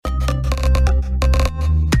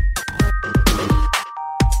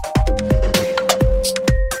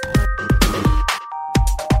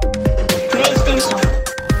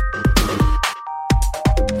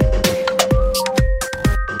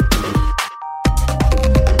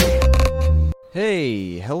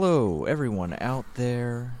Hey, hello everyone out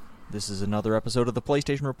there. This is another episode of the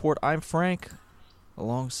PlayStation Report. I'm Frank,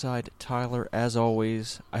 alongside Tyler, as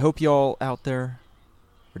always. I hope y'all out there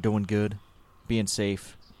are doing good, being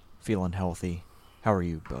safe, feeling healthy. How are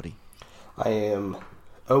you, buddy? I am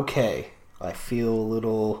okay. I feel a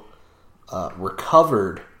little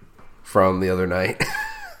recovered from the other night.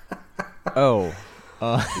 Oh,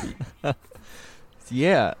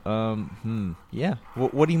 yeah, yeah.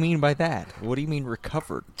 What do you mean by that? What do you mean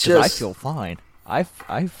recovered? 'Cause I feel fine. I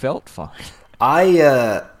felt fine. I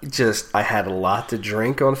had a lot to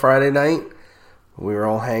drink on Friday night. We were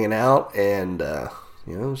all hanging out, and it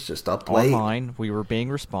was just up late. Online, we were being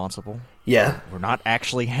responsible. Yeah, We're not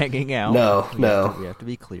actually hanging out. No. We have to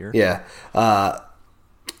be clear. Yeah,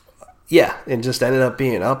 and just ended up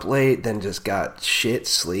being up late. Then just got shit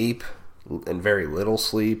sleep and very little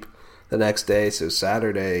sleep the next day. So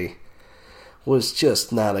Saturday was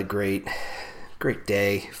just not a great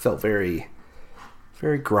day. Felt very,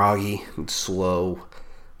 very groggy and slow.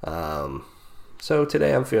 So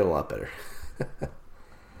today I'm feeling a lot better.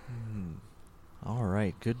 All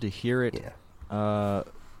right, good to hear it. Yeah.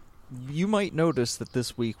 You might notice that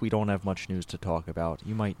this week we don't have much news to talk about.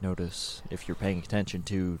 You might notice, if you're paying attention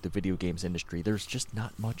to the video games industry, there's just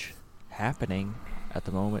not much happening at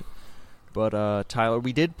the moment. But, Tyler,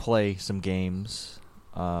 we did play some games.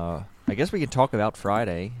 I guess we can talk about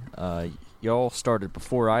Friday. Y'all started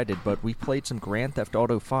before I did, but we played some Grand Theft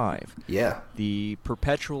Auto 5. Yeah. The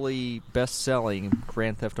perpetually best-selling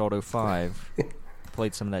Grand Theft Auto 5.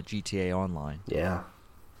 Played some of that GTA Online. Yeah.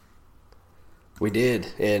 We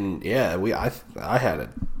did, and yeah, I had a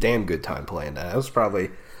damn good time playing that. It was probably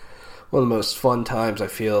one of the most fun times I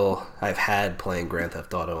feel I've had playing Grand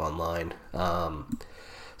Theft Auto Online.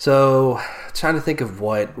 So, trying to think of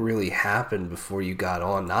what really happened before you got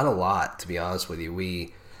on. Not a lot, to be honest with you.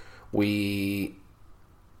 We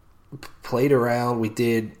played around. We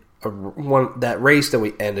did that race that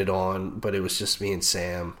we ended on, but it was just me and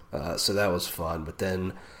Sam, so that was fun. But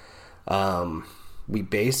then we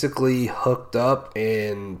basically hooked up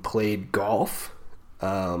and played golf,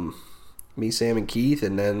 me, Sam, and Keith,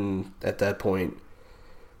 and then at that point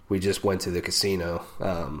we just went to the casino,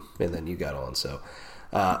 and then you got on. So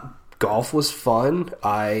golf was fun.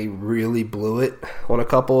 I really blew it on a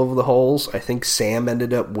couple of the holes. I think Sam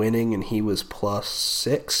ended up winning, and he was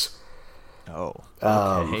 +6. Oh,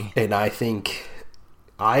 okay. And I think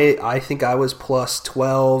I was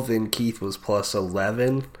 +12 and Keith was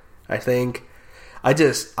 +11. I think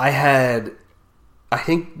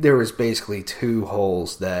there was basically 2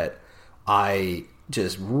 holes that I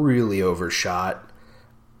just really overshot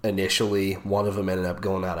initially. One of them ended up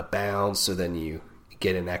going out of bounds, so then you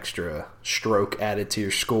get an extra stroke added to your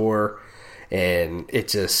score, and it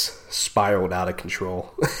just spiraled out of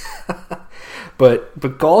control.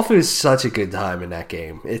 But golf is such a good time in that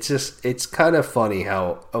game. It's kind of funny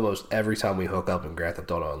how almost every time we hook up in Grand Theft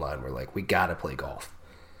Auto Online, we're like, we gotta play golf.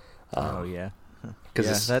 Oh yeah,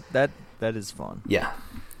 that is fun. Yeah,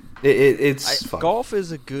 it's fun. Golf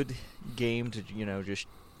is a good game to just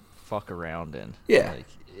fuck around in. Yeah, like,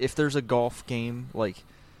 if there's a golf game, like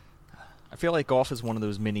I feel like golf is one of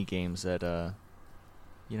those mini games that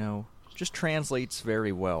just translates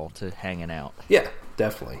very well to hanging out. Yeah,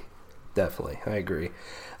 definitely, I agree.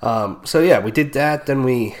 So yeah, we did that. Then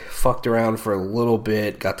we fucked around for a little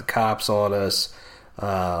bit, got the cops on us,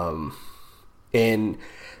 and.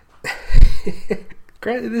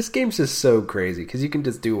 This game's just so crazy because you can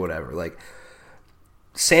just do whatever. Like,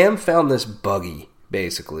 Sam found this buggy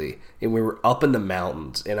basically, and we were up in the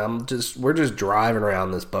mountains, and we're just driving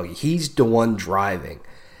around this buggy. He's the one driving,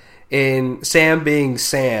 and Sam, being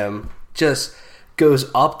Sam, just goes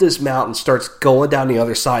up this mountain, starts going down the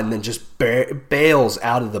other side, and then just bails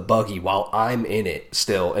out of the buggy while I'm in it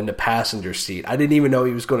still in the passenger seat. I didn't even know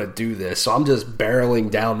he was going to do this, so I'm just barreling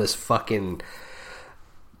down this fucking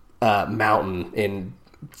mountain and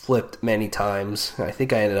flipped many times. I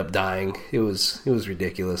think I ended up dying. It was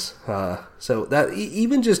ridiculous. So that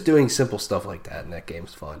even just doing simple stuff like that in that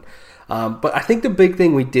game's fun. But I think the big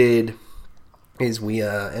thing we did is we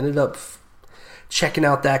ended up checking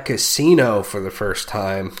out that casino for the first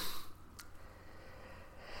time.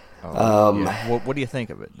 Yeah. What do you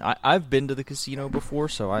think of it? I've been to the casino before,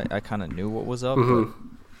 so I kind of knew what was up. Mm-hmm.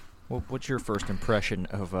 But what's your first impression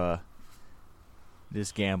of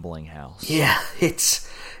this gambling house? Yeah,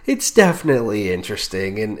 it's definitely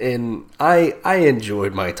interesting, and I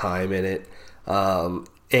enjoyed my time in it.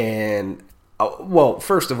 And well,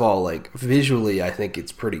 first of all, like visually, I think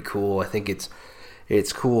it's pretty cool. I think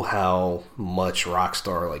it's cool how much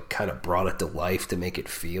Rockstar like kind of brought it to life to make it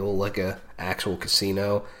feel like a actual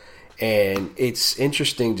casino. and it's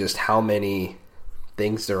interesting just how many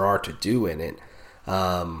things there are to do in it.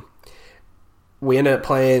 We ended up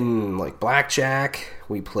playing like blackjack.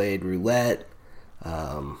 We played roulette,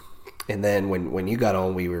 and then when you got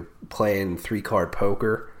on, we were playing 3-card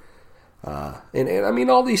poker. And I mean,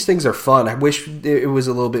 all these things are fun. I wish it was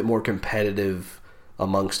a little bit more competitive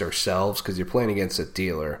amongst ourselves because you're playing against a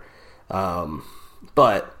dealer.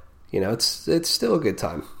 But it's still a good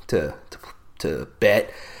time to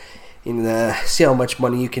bet and see how much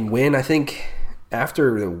money you can win. I think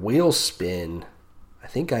after the wheel spin, I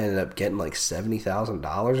think I ended up getting like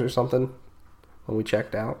 $70,000 or something when we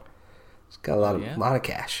checked out. It's got a lot of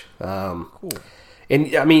cash. Cool.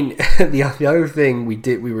 And I mean, the other thing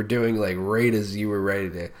we were doing like right as you were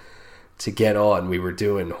ready to get on, we were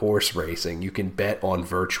doing horse racing. You can bet on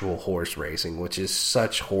virtual horse racing, which is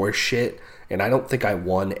such horse shit. And I don't think I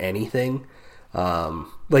won anything.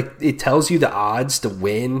 Like it tells you the odds to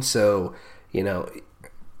win, so you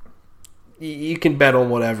can bet on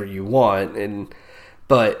whatever you want.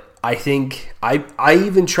 But I think I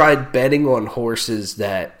even tried betting on horses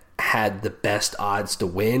that had the best odds to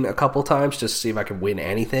win a couple times just to see if I could win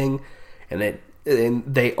anything, and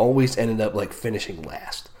they always ended up like finishing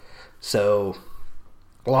last. So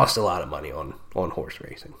lost a lot of money on horse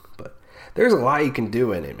racing, but there's a lot you can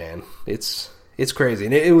do in it, man. It's crazy,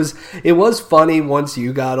 and it was funny once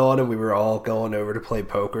you got on and we were all going over to play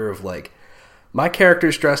poker. Of like, my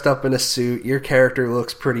character's dressed up in a suit, your character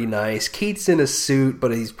looks pretty nice. Keith's in a suit,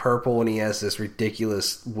 but he's purple and he has this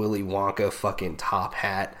ridiculous Willy Wonka fucking top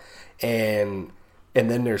hat. And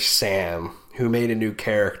then there's Sam, who made a new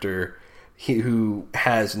character who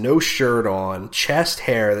has no shirt on, chest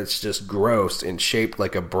hair that's just gross and shaped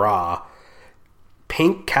like a bra,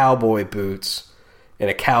 pink cowboy boots, and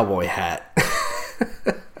a cowboy hat.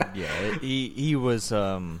 Yeah, he was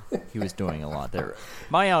doing a lot there.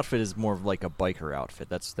 My outfit is more of like a biker outfit.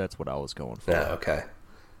 That's what I was going for. Yeah, okay.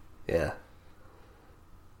 Yeah.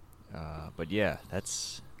 But yeah,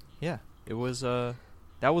 it was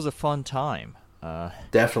that was a fun time.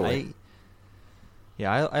 Definitely.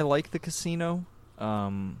 I like the casino.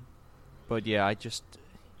 But yeah,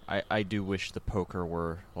 I do wish the poker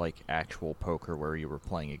were like actual poker where you were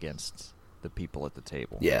playing against the people at the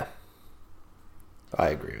table. Yeah. I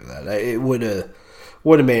agree with that. It would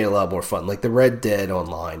have made it a lot more fun. Like the Red Dead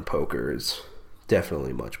Online poker is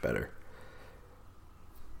definitely much better.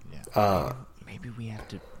 Yeah. Maybe we have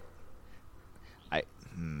to.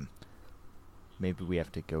 Maybe we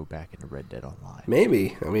have to go back into Red Dead Online.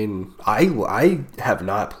 Maybe. I mean, I have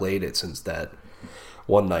not played it since that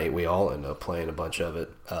one night we all ended up playing a bunch of it.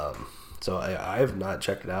 So I have not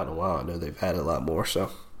checked it out in a while. I know they've added a lot more. So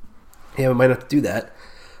yeah, we might have to do that.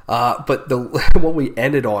 But what we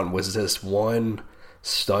ended on was this one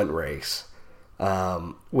stunt race,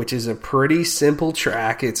 which is a pretty simple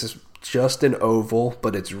track. It's just an oval,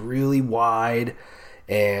 but it's really wide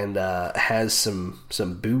and has some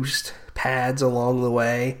boost pads along the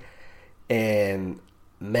way. And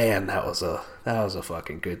man, that was a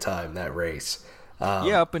fucking good time, that race.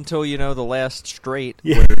 Up until the last straight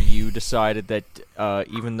where you decided that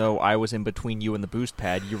even though I was in between you and the boost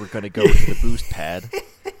pad, you were going to go to the boost pad.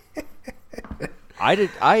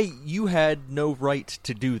 You had no right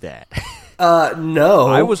to do that. No.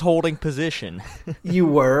 I was holding position. You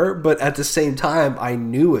were, but at the same time, I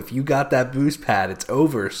knew if you got that boost pad, it's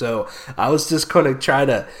over. So I was just going to try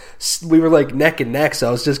to, we were like neck and neck, so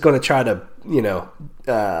I was just going to try to,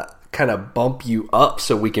 kind of bump you up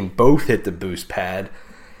so we can both hit the boost pad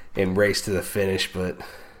and race to the finish. But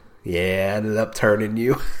yeah, I ended up turning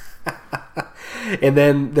you. And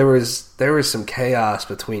then there was some chaos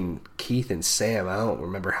between Keith and Sam. I don't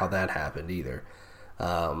remember how that happened either.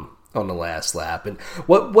 On the last lap. And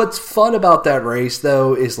what's fun about that race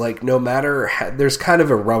though is like there's kind of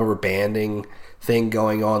a rubber banding thing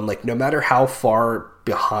going on. Like no matter how far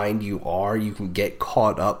behind you are, you can get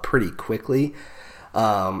caught up pretty quickly.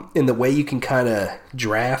 And the way you can kind of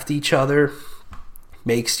draft each other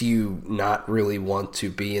makes you not really want to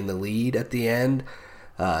be in the lead at the end.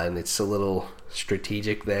 And it's a little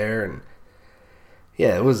strategic there. And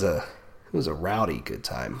yeah, it was a rowdy good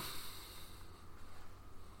time.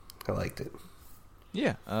 I liked it.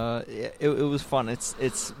 Yeah, it was fun.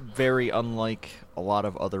 It's very unlike a lot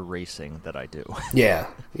of other racing that I do. Yeah,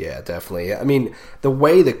 definitely. I mean, the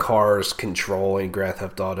way the cars control in Grand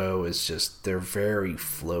Theft Auto is just, they're very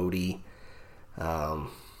floaty.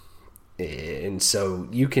 And so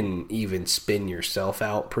you can even spin yourself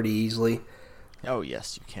out pretty easily. Oh,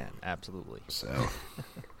 yes, you can. Absolutely. So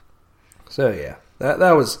yeah,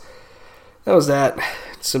 that was that.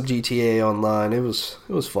 Some GTA Online. It was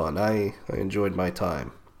fun. I enjoyed my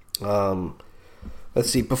time. Let's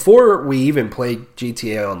see. Before we even played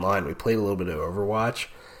GTA Online, we played a little bit of Overwatch,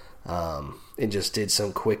 and just did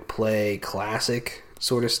some quick play classic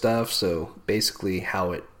sort of stuff. So basically,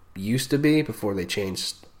 how it used to be before they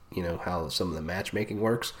changed, how some of the matchmaking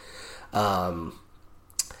works. And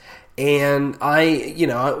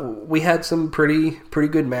we had some pretty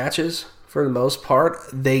good matches for the most part.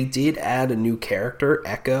 They did add a new character,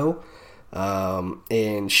 Echo,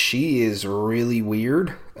 and she is really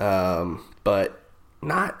weird, but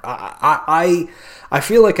not. I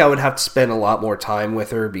feel like I would have to spend a lot more time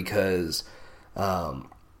with her because,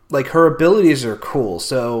 her abilities are cool.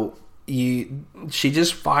 So she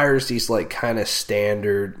just fires these kind of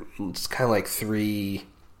standard. It's kind of like three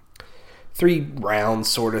rounds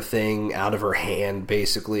sort of thing out of her hand,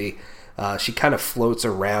 basically. She kind of floats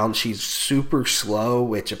around. She's super slow,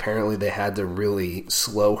 which apparently they had to really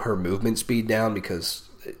slow her movement speed down because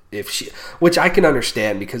which I can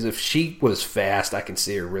understand, because if she was fast, I can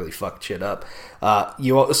see her really fuck shit up.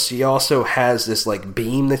 She also has this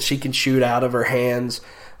beam that she can shoot out of her hands.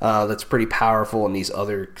 That's pretty powerful, and these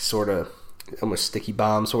other sort of almost sticky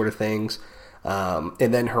bomb sort of things. And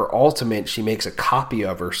then her ultimate, she makes a copy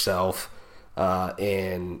of herself,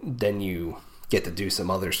 and then you get to do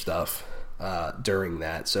some other stuff during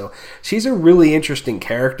that. So she's a really interesting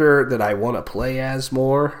character that I want to play as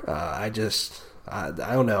more. I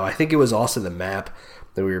don't know. I think it was also the map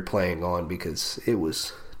that we were playing on, because it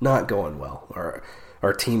was not going well.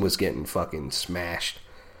 Our team was getting fucking smashed.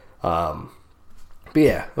 But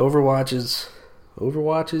yeah, Overwatch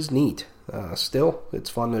is neat. Still, it's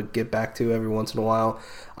fun to get back to every once in a while.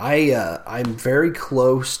 I'm very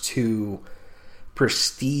close to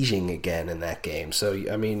prestiging again in that game. So,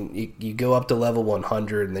 I mean, you go up to level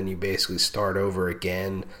 100 and then you basically start over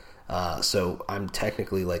again. So I'm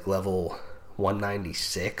technically level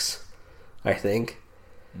 196, I think,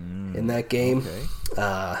 in that game. Okay.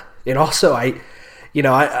 And also,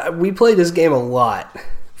 we played this game a lot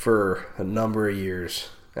for a number of years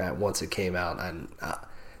once it came out, and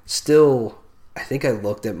still, I think I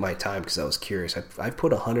looked at my time because I was curious. I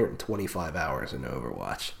put 125 hours in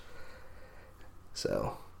Overwatch,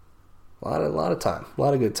 so a lot of time, a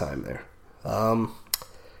lot of good time there. And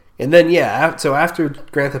then so after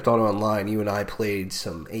Grand Theft Auto Online, you and I played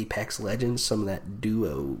some Apex Legends, some of that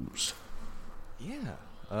duos. Yeah,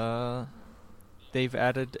 they've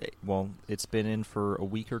added. Well, it's been in for a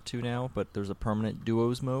week or two now, but there's a permanent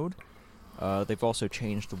duos mode. They've also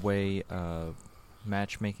changed the way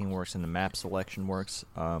matchmaking works and the map selection works.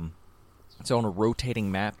 It's on a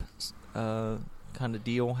rotating map kind of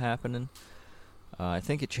deal happening. I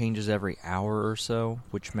think it changes every hour or so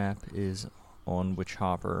which map is on which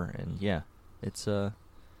hopper, and yeah, it's I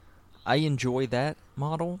enjoy that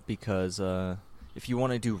model because if you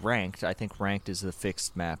want to do ranked, I think ranked is the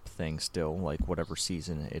fixed map thing still, whatever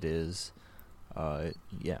season it is.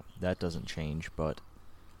 That doesn't change, but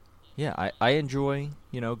yeah, I enjoy,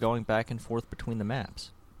 going back and forth between the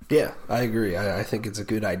maps. Yeah, I agree. I think it's a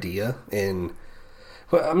good idea. And,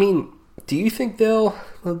 well, I mean, do you think they'll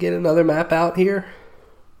get another map out here?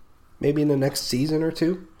 Maybe in the next season or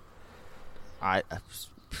two?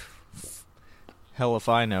 Hell if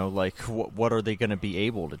I know. What are they going to be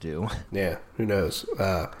able to do? Yeah, who knows?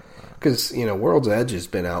 Because, World's Edge has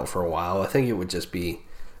been out for a while. I think it would just be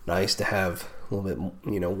nice to have a little bit,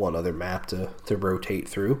 one other map to rotate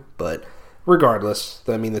through. But regardless,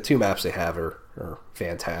 I mean, the two maps they have are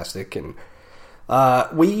fantastic. And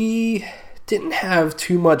we didn't have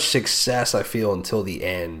too much success, I feel, until the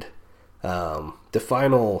end. The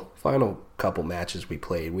final couple matches we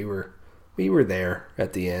played, we were there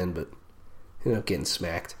at the end, but getting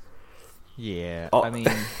smacked. Yeah, I mean,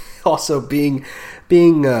 also being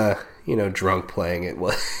drunk playing it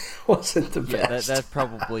wasn't the best. That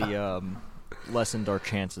probably lessened our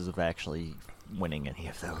chances of actually winning any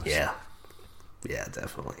of those. Yeah,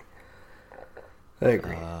 definitely. I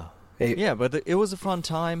agree. Yeah, but it was a fun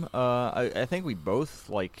time. I think we both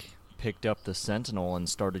picked up the Sentinel and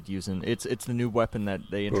started using it's the new weapon that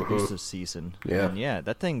they introduced this season. Yeah, and yeah,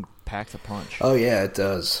 that thing packs a punch. Oh yeah, it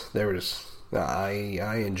does.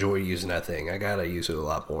 I enjoy using that thing. I gotta use it a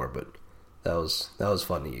lot more, but that was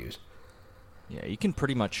fun to use. Yeah, you can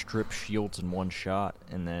pretty much strip shields in one shot,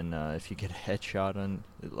 and then if you get a headshot on,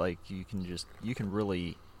 you can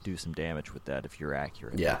really do some damage with that if you're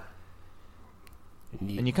accurate. Yeah.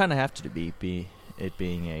 And you kind of have to be it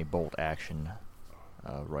being a bolt action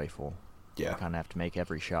rifle. Yeah. You kind of have to make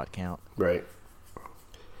every shot count. Right.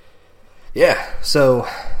 Yeah, so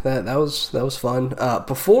that was fun.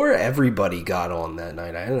 Before everybody got on that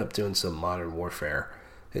night, I ended up doing some Modern Warfare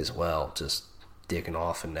as well, just digging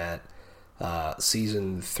off in that.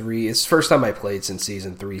 Season 3. It's the first time I played since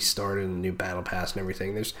Season 3 started and the new Battle Pass and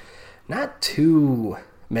everything. There's not too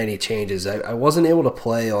many changes. I wasn't able to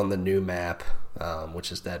play on the new map,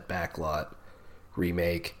 which is that Backlot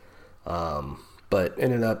remake, but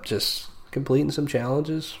ended up just completing some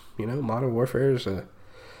challenges. Modern Warfare is a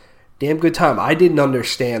damn good time. I didn't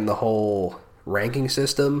understand the whole ranking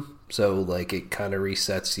system, so like it kind of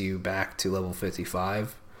resets you back to level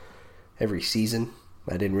 55 every season.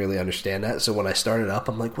 I didn't really understand that, so when I started up,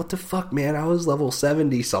 I'm like, what the fuck, man? I was level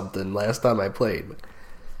 70 something last time I played. But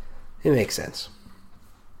it makes sense.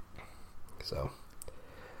 So,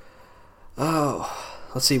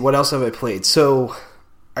 let's see, what else have I played? So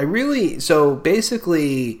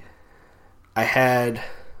basically, I had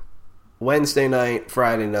Wednesday night,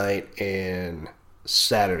 Friday night, and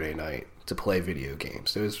Saturday night to play video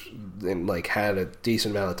games. Had a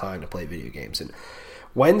decent amount of time to play video games. And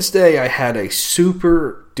Wednesday, I had a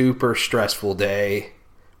super duper stressful day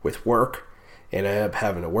with work, and I ended up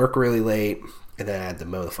having to work really late, and then I had to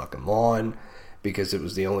mow the fucking lawn because it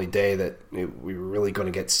was the only day that we were really going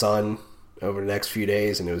to get sun over the next few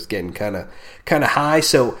days, and it was getting kind of high.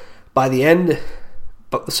 So by the end,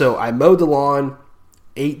 I mowed the lawn,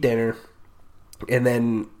 ate dinner, and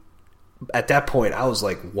then at that point I was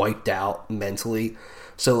like wiped out mentally.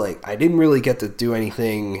 So like I didn't really get to do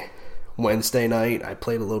anything Wednesday night. I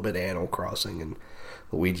played a little bit of Animal Crossing and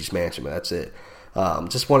Luigi's Mansion, but that's it.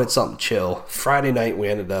 Just wanted something chill. Friday night we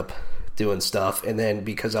ended up doing stuff, and then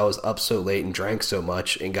because I was up so late and drank so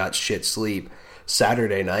much and got shit sleep,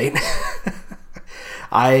 Saturday night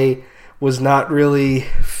I was not really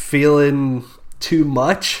feeling too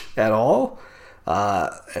much at all,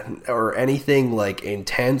 or anything like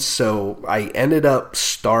intense, so I ended up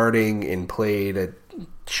starting and played a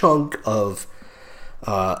chunk of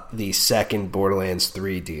the second Borderlands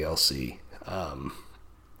 3 DLC.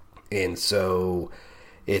 And so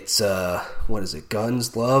it's, what is it?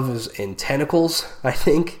 Guns, Love, and Tentacles, I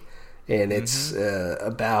think. And it's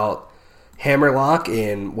about Hammerlock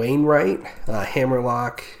and Wainwright.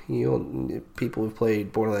 Hammerlock, people who've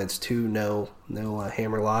played Borderlands 2 know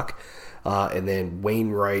Hammerlock. And then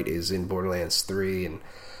Wainwright is in Borderlands 3.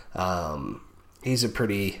 And he's a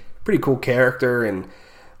pretty cool character. And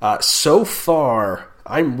so far,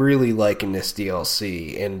 I'm really liking this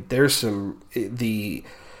DLC, and there's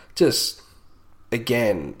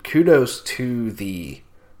again, kudos to the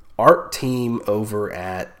art team over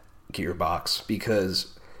at Gearbox,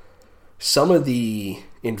 because some of the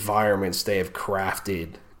environments they have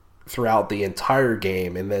crafted throughout the entire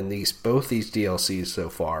game, and then both these DLCs so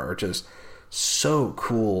far are just so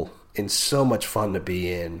cool and so much fun to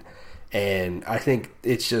be in, and I think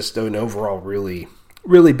it's just an overall really,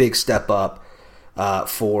 really big step up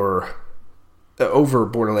over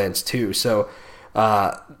Borderlands 2. So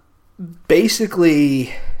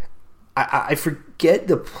basically, I forget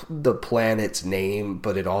the planet's name,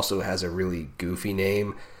 but it also has a really goofy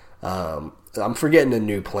name. I'm forgetting the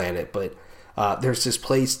new planet, but there's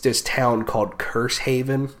this town called Curse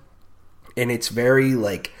Haven, and it's very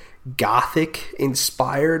like gothic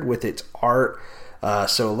inspired with its art.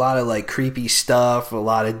 So a lot of like creepy stuff, a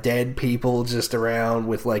lot of dead people just around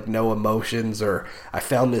with like no emotions. Or I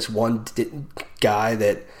found this one guy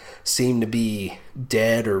that seemed to be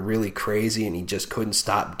dead or really crazy, and he just couldn't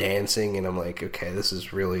stop dancing. And I'm like, okay, this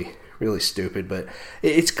is really, really stupid. But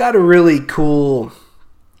it's got a really cool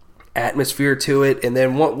atmosphere to it. And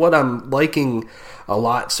then what I'm liking a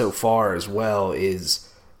lot so far as well is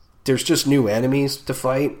there's just new enemies to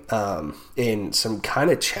fight, and some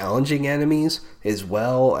kind of challenging enemies as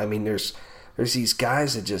well. I mean, there's these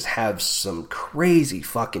guys that just have some crazy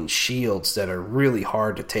fucking shields that are really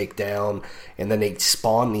hard to take down, and then they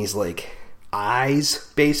spawn these like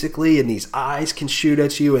eyes basically, and these eyes can shoot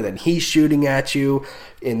at you, and then he's shooting at you,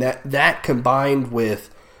 and that combined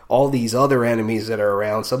with all these other enemies that are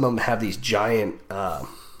around. Some of them have these giant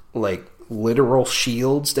like literal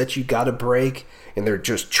shields that you gotta break, and they're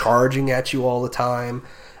just charging at you all the time.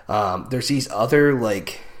 There's these other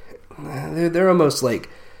like they're almost like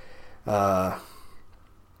dog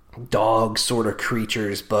sort of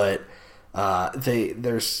creatures, but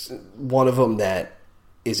there's one of them that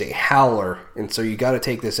is a howler, and so you got to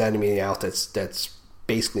take this enemy out that's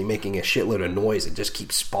basically making a shitload of noise and just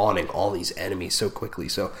keeps spawning all these enemies so quickly.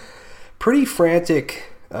 So pretty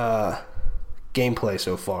frantic gameplay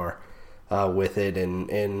so far with it,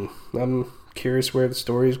 and I'm curious where the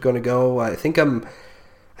story is going to go. I think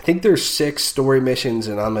there's 6 story missions,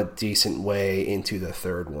 and I'm a decent way into the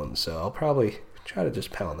 3rd one, so I'll probably try to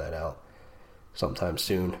just pound that out sometime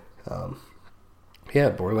soon.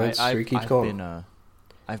 Borderlands 3 keeps going.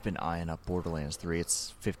 I've been eyeing up Borderlands 3.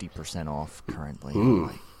 It's 50% off currently.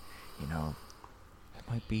 Like, you know, it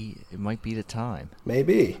might be the time.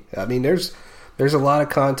 Maybe. I mean, there's a lot of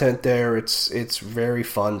content there. It's very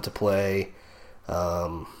fun to play.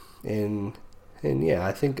 And yeah,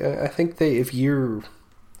 I think they if you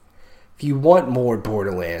want more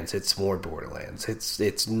Borderlands, it's more Borderlands.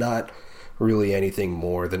 It's not really anything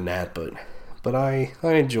more than that, but I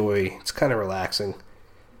enjoy. It's kind of relaxing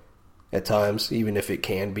at times, even if it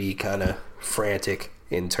can be kind of frantic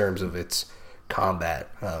in terms of its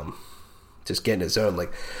combat. Just getting its own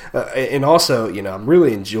and also, you know, I'm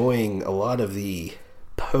really enjoying a lot of the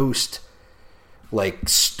post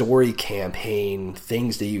story campaign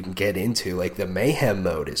things that you can get into. Like the mayhem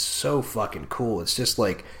mode is so fucking cool. It's just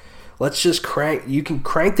like, let's just you can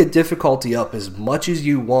crank the difficulty up as much as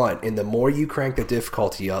you want, and the more you crank the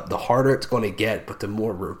difficulty up, the harder it's going to get, but the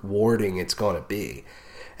more rewarding it's going to be.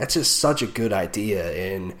 That's just such a good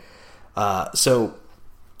idea. And so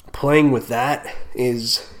playing with that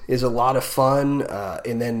is a lot of fun.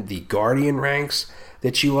 And then the Guardian ranks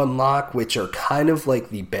that you unlock, which are kind of like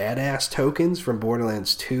the badass tokens from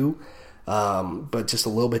Borderlands 2, but just a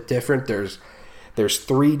little bit different. There's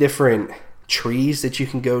 3 different trees that you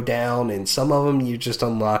can go down, and some of them you're just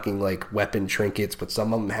unlocking like weapon trinkets, but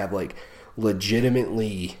some of them have like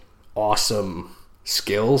legitimately awesome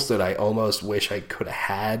skills that I almost wish I could have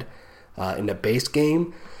had in the base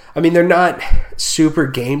game. I mean, they're not super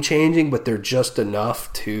game changing, but they're just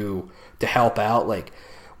enough to help out. Like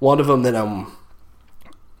one of them that I'm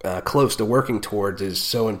close to working towards is,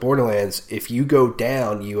 so in Borderlands, if you go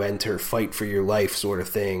down, you enter fight for your life sort of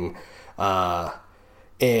thing,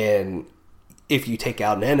 and if you take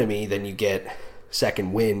out an enemy, then you get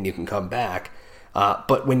second wind, you can come back.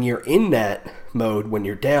 But when you're in that mode, when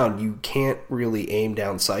you're down, you can't really aim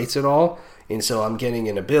down sights at all. And so I'm getting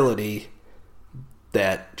an ability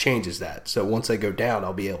that changes that. So once I go down,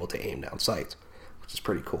 I'll be able to aim down sights, which is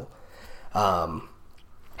pretty cool. And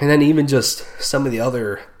then even just some of the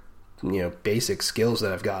other, you know, basic skills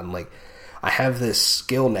that I've gotten. Like I have this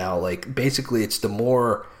skill now, like basically it's the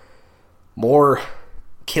more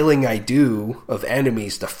killing I do of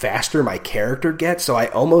enemies, the faster my character gets. So I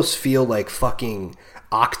almost feel like fucking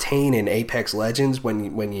Octane in Apex Legends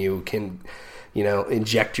when you can, you know,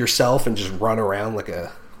 inject yourself and just run around like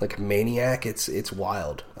a maniac. It's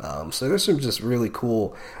wild. So there's some just really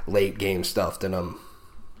cool late game stuff that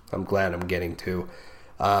I'm glad I'm getting to.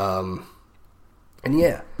 And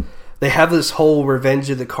yeah, they have this whole Revenge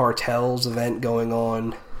of the Cartels event going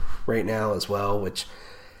on right now as well, which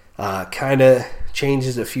kind of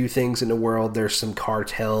changes a few things in the world. There's some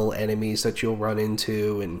cartel enemies that you'll run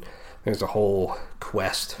into, and there's a whole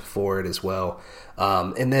quest for it as well.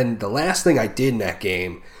 And then the last thing I did in that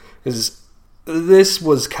game is, this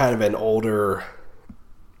was kind of an older,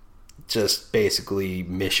 just basically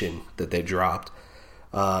mission that they dropped.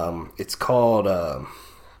 It's called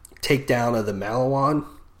Takedown of the Malawan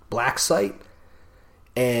Black Site,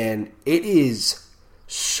 and it is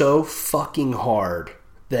so fucking hard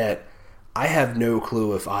that I have no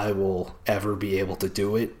clue if I will ever be able to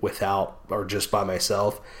do it without or just by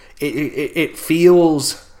myself. It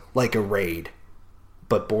feels like a raid,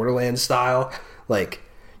 but Borderlands style. Like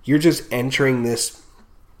you're just entering this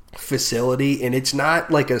facility, and it's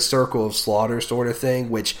not like a Circle of Slaughter sort of thing,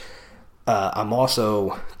 which I'm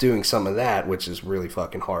also doing some of that, which is really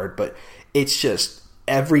fucking hard. But it's just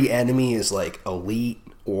every enemy is like elite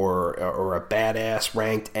or a badass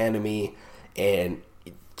ranked enemy, and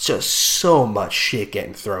just so much shit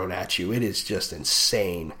getting thrown at you. It is just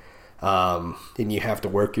insane. And you have to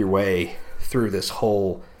work your way through this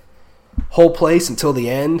whole place until the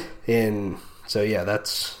end. And so yeah,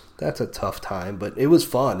 that's a tough time, but it was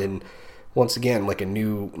fun. And once again, like a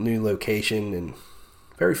new location, and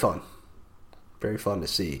very fun to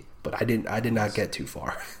see. But I did not get too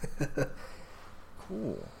far.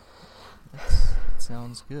 Cool. That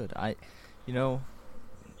sounds good.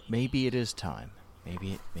 Maybe it is time.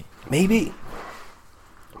 Maybe.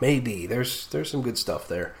 There's some good stuff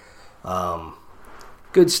there.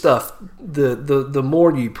 Good stuff. The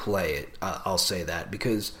more you play it, I'll say that,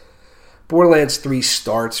 because Borderlands 3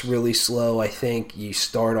 starts really slow. I think you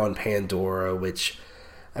start on Pandora, which,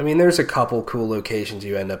 I mean, there's a couple cool locations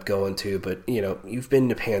you end up going to, but you know, you've been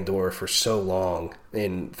to Pandora for so long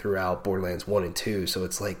and throughout Borderlands 1 and 2, so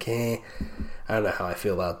it's like, I don't know how I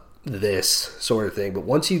feel about this sort of thing. But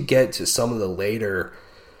once you get to some of the later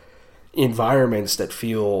environments that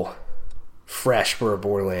feel fresh for a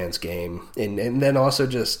Borderlands game, and then also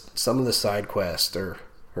just some of the side quests are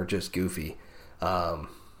just goofy.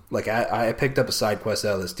 Like I picked up a side quest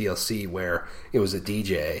out of this DLC where it was a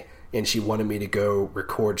DJ, and she wanted me to go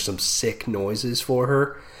record some sick noises for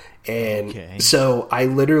her. And Okay. so I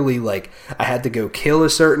literally, like, I had to go kill a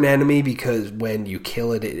certain enemy because when you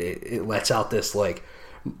kill it, it lets out this, like,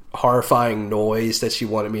 horrifying noise that she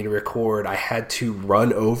wanted me to record. I had to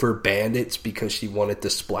run over bandits because she wanted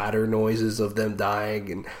the splatter noises of them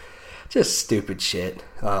dying and just stupid shit.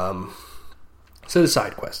 So the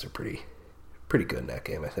side quests are pretty good in that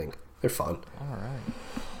game, I think. They're fun. All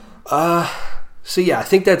right. So yeah, I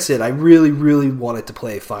think that's it. I really, really wanted to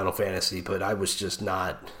play Final Fantasy, but I was just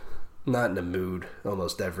not in the mood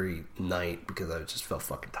almost every night because I just felt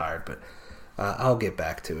fucking tired. But I'll get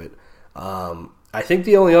back to it. I think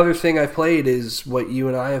the only other thing I played is what you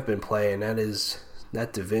and I have been playing. That is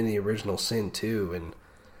that Divinity Original Sin 2. And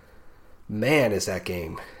man, is that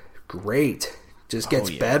game great. Just gets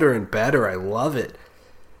better and better. I love it.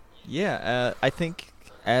 Yeah, I think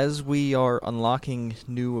as we are unlocking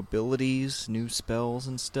new abilities, new spells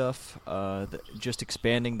and stuff, just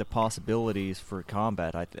expanding the possibilities for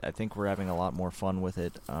combat, I think we're having a lot more fun with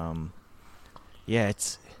it. Yeah,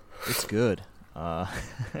 it's good.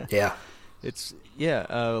 Yeah.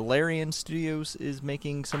 Larian Studios is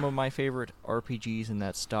making some of my favorite RPGs in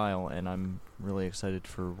that style, and I'm really excited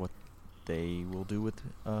for what they will do with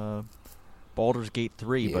Baldur's Gate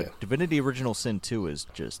 3. Yeah. But Divinity Original Sin 2 is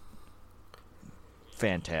just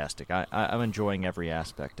fantastic. I'm enjoying every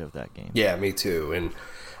aspect of that game. Yeah, me too. And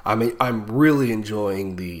I'm really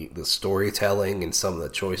enjoying the storytelling and some of the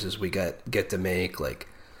choices we get to make. Like,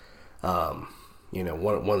 one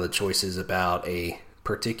of the choices about a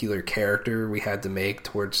particular character we had to make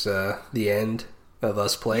towards the end of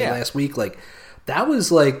us playing last week. Like, that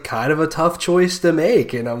was like kind of a tough choice to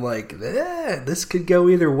make, and I'm like, this could go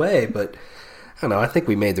either way. But I don't know. I think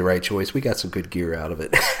we made the right choice. We got some good gear out of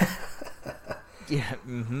it. Yeah,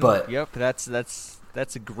 mm-hmm. But yep, that's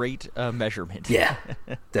a great measurement. Yeah,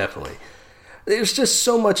 definitely. There's just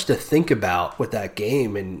so much to think about with that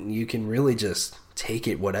game, and you can really just take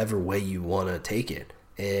it whatever way you want to take it.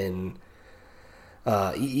 And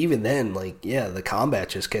even then, like, the combat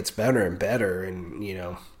just gets better and better.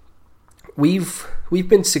 And we've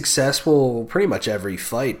been successful pretty much every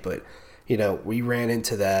fight, but we ran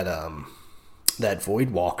into that Void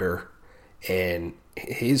Walker and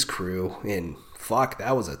his crew, and fuck,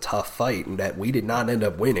 that was a tough fight, and that we did not end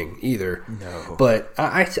up winning either. No. But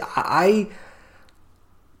I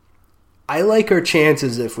like our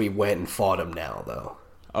chances if we went and fought him now, though.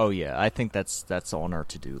 Oh yeah, I think that's on our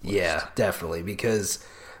to-do list. Yeah, definitely, because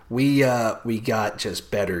we got just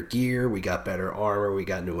better gear, we got better armor, we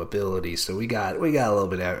got new abilities, so we got a little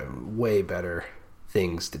bit of way better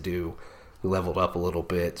things to do. We leveled up a little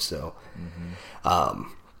bit, so.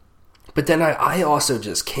 But then I also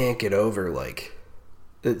just can't get over, like,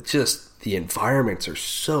 the environments are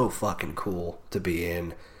so fucking cool to be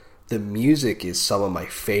in. The music is some of my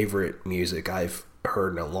favorite music I've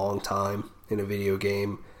heard in a long time in a video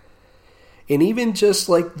game. And even just,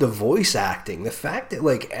 like, the voice acting. The fact that,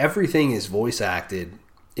 like, everything is voice acted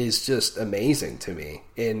is just amazing to me.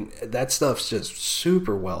 And that stuff's just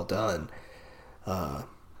super well done.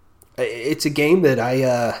 It's a game that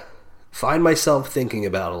I find myself thinking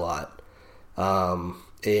about a lot.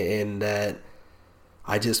 And that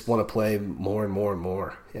I just want to play more and more and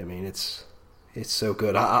more. I mean, it's so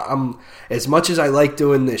good. I'm as much as I like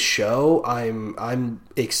doing this show, I'm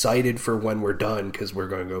excited for when we're done, because we're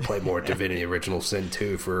going to go play more Divinity Original Sin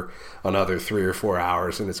 2 for another 3 or 4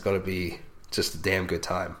 hours, and it's going to be just a damn good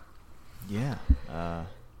time. Yeah. I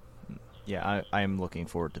am looking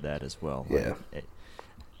forward to that as well. Yeah.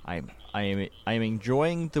 I am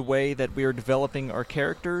enjoying the way that we are developing our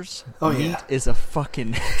characters. Oh, Meat yeah. is a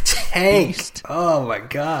fucking tank. beast. Oh my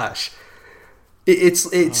gosh.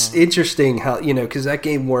 It's interesting how, because that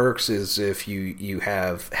game works is if you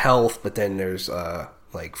have health, but then there's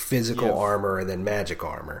like physical armor and then magic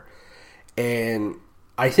armor. And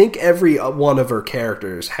I think every one of her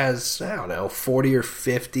characters has, I don't know, 40 or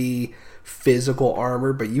 50 physical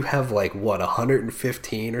armor, but you have like, what,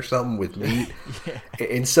 115 or something with meat. Yeah.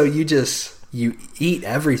 And so you eat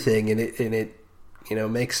everything, and it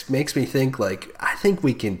makes me think, like, I think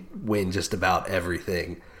we can win just about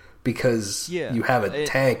everything. Because you have a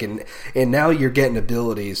tank, and now you're getting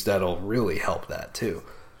abilities that'll really help that too.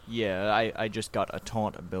 Yeah, I just got a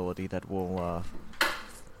taunt ability that will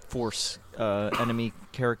force enemy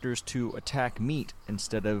characters to attack Meat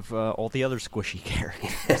instead of all the other squishy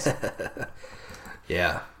characters.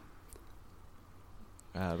 Yeah.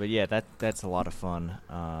 But yeah, that's a lot of fun.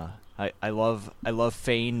 I love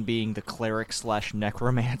Fane being the cleric /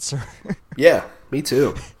 necromancer. Yeah, me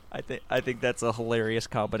too. I think that's a hilarious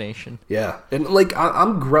combination. Yeah, and like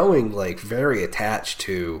I'm growing like very attached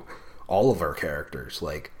to all of our characters,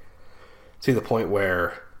 like to the point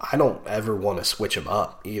where I don't ever want to switch them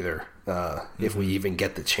up either. If we even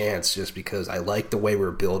get the chance, just because I like the way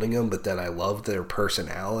we're building them, but then I love their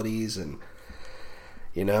personalities, and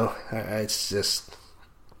it's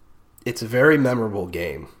a very memorable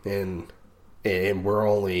game, and we're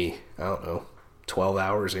only, I don't know, 12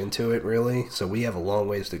 hours into it, really, so we have a long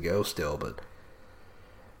ways to go still, but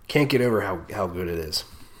can't get over how good it is.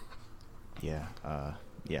 Yeah,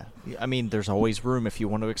 yeah. I mean, there's always room if you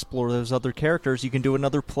want to explore those other characters. You can do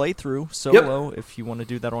another playthrough solo if you want to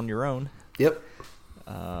do that on your own. Yep.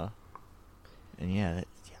 And yeah,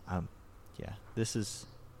 this is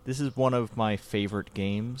one of my favorite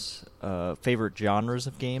games, favorite genres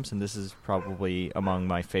of games, and this is probably among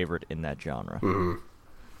my favorite in that genre. Mm-hmm.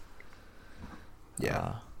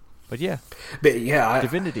 Yeah. But yeah,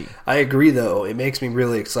 Divinity. I agree, though. It makes me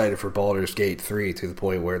really excited for Baldur's Gate 3 to the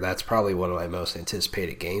point where that's probably one of my most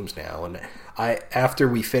anticipated games now. And after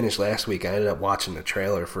we finished last week, I ended up watching the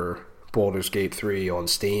trailer for Baldur's Gate 3 on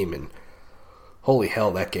Steam, and holy hell,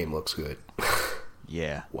 that game looks good.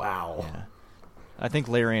 Yeah. Wow. Yeah. I think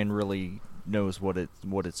Larian really knows what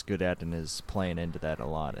it's good at and is playing into that a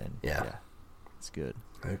lot. And yeah it's good.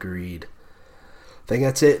 Agreed. I think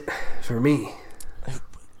that's it for me.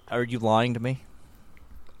 Are you lying to me?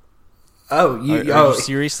 Oh,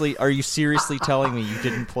 Are you seriously telling me you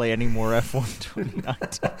didn't play any more F1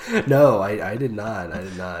 2019? No, I did not.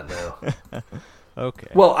 No. Okay.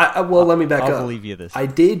 Well, let me back up. I'll believe you this. I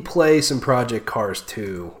did play some Project Cars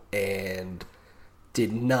 2 and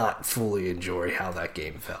did not fully enjoy how that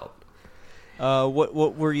game felt.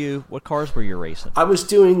 What cars were you racing? I was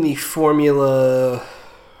doing the Formula.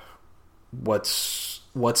 What's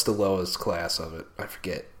the lowest class of it? I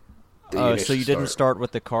forget. So you didn't start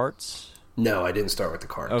with the karts? No, I didn't start with the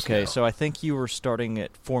karts. Okay, no. So I think you were starting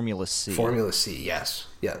at Formula C. Formula C, yes.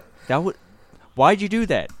 Yeah. Why'd you do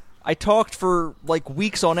that? I talked for like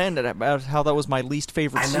weeks on end about how that was my least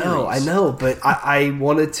favorite series. I know, but I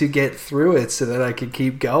wanted to get through it so that I could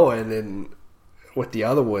keep going and with the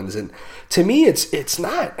other ones. And to me, it's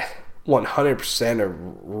not 100% a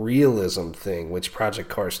realism thing, which Project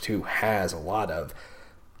Cars 2 has a lot of.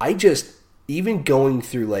 Even going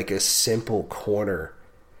through like a simple corner,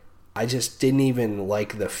 I just didn't even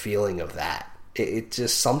like the feeling of that. It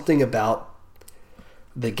just, something about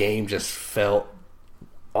the game just felt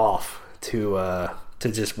off to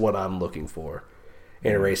just what I'm looking for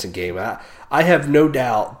in a racing game. I have no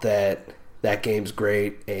doubt that game's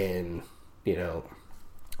great, and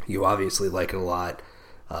you obviously like it a lot.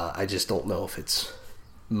 I just don't know if it's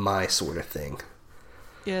my sort of thing.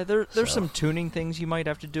 Yeah, there's some tuning things you might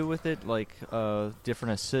have to do with it, like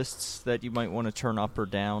different assists that you might want to turn up or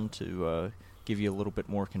down to give you a little bit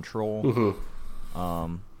more control.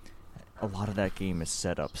 Mm-hmm. A lot of that game is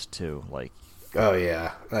setups too. Like, oh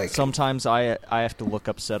yeah, sometimes I have to look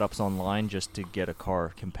up setups online just to get a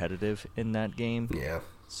car competitive in that game. Yeah.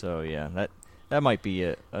 So yeah, that might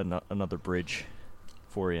be another bridge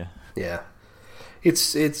for you. Yeah,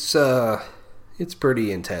 it's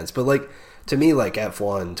pretty intense, but like. To me, like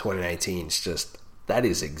F1 2019 is just, that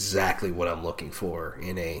is exactly what I'm looking for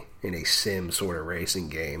in a sim sort of racing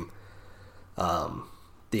game. The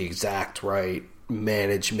exact right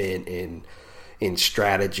management in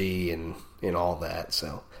strategy and all that.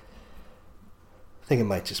 So I think I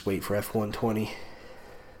might just wait for F1 20.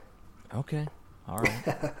 Okay, all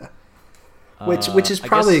right. Which is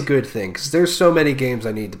probably a good thing, because there's so many games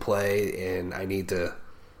I need to play, and I need to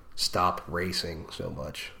stop racing so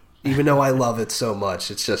much. Even though I love it so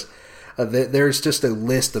much, it's just there's just a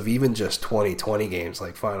list of even just 2020 games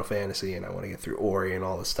like Final Fantasy, and I want to get through Ori and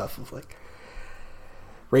all this stuff of like,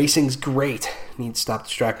 racing's great. I need to stop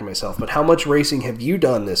distracting myself. But how much racing have you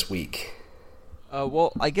done this week?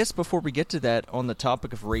 Well, I guess before we get to that, on the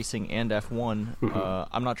topic of racing and F1,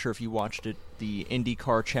 I'm not sure if you watched it, the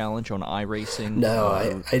IndyCar Challenge on iRacing. No,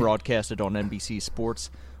 I broadcasted on NBC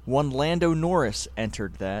Sports. One Lando Norris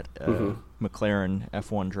entered that, McLaren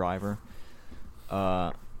F1 driver.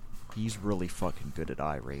 He's really fucking good at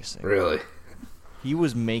iRacing. Really? He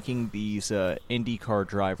was making these IndyCar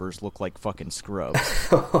drivers look like fucking scrubs.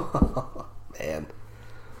 Man.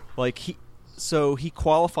 Like, he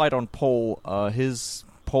qualified on pole. His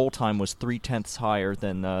pole time was 0.3 higher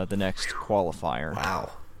than the next qualifier.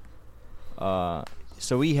 Wow.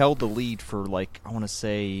 So he held the lead for, like, I want to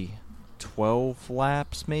say 12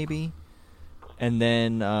 laps maybe, and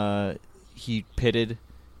then he pitted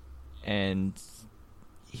and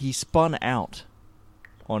he spun out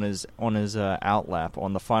on his outlap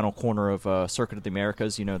on the final corner of Circuit of the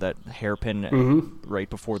Americas. You know, that hairpin right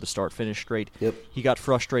before the start-finish straight. Yep. He got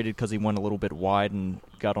frustrated because he went a little bit wide and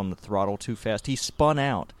got on the throttle too fast. He spun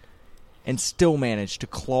out and still managed to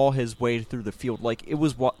claw his way through the field. Like, it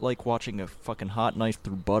was like watching a fucking hot knife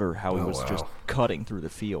through butter, how he was just cutting through the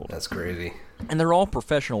field. That's crazy. And they're all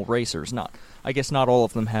professional racers. I guess not all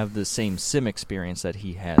of them have the same sim experience that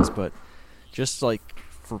he has, but just like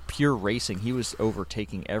for pure racing, he was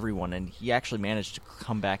overtaking everyone, and he actually managed to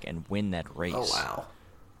come back and win that race. Oh, wow.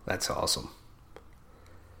 That's awesome.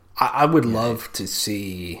 I would love to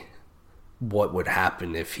see what would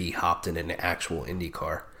happen if he hopped in an actual Indy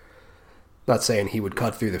car. Not saying he would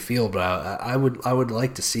cut through the field, but I would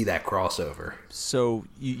like to see that crossover. So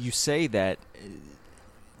you say that,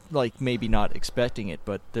 like, maybe not expecting it,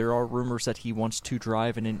 but there are rumors that he wants to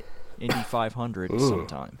drive in an Indy 500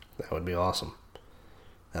 sometime. That would be awesome.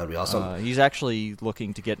 That would be awesome. He's actually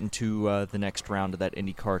looking to get into the next round of that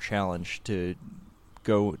IndyCar Challenge to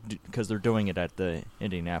go, because they're doing it at the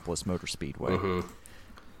Indianapolis Motor Speedway.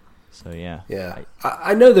 So, yeah. Yeah.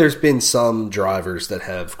 I know there's been some drivers that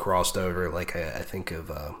have crossed over. Like, I think of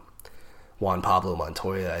Juan Pablo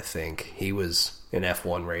Montoya, I think. He was an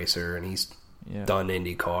F1 racer, and he's done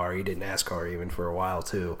IndyCar. He did NASCAR even for a while,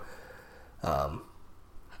 too.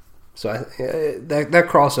 So that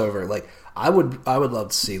crossover, like, I would love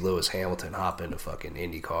to see Lewis Hamilton hop into fucking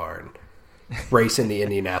IndyCar and race in the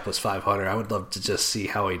Indianapolis 500. I would love to just see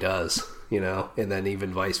how he does, you know, and then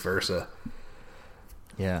even vice versa.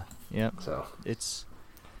 Yeah. So it's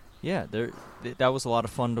that was a lot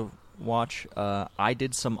of fun to watch. I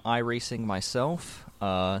did some iRacing myself,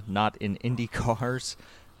 not in Indy cars.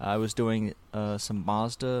 I was doing some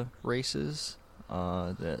Mazda races,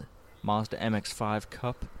 the Mazda MX-5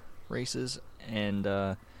 Cup races, and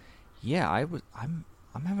I'm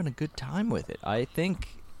having a good time with it. I think,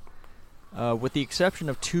 with the exception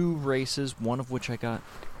of 2 races, one of which I got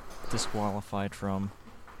disqualified from.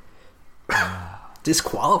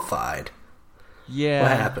 Disqualified? Yeah.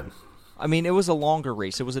 What happened? I mean, it was a longer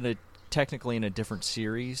race. It was technically in a different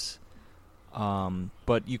series,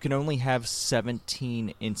 but you can only have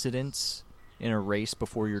 17 incidents in a race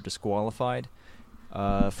before you're disqualified.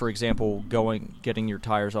 For example, getting your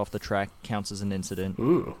tires off the track counts as an incident.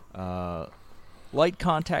 Light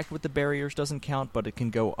contact with the barriers doesn't count, but it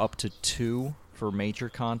can go up to 2 for major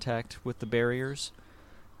contact with the barriers.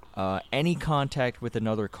 Any contact with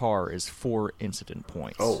another car is 4 incident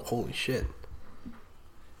points. Oh, holy shit.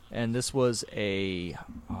 And this was I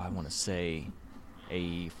want to say,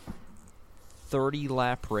 a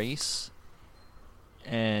 30-lap race,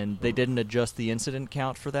 and they didn't adjust the incident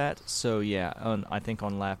count for that. So, yeah, I think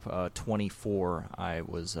on lap 24, I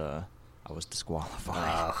was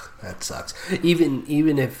disqualified. That sucks.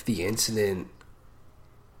 Even if the incident,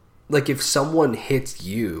 like, if someone hits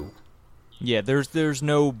you... Yeah, there's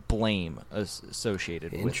no blame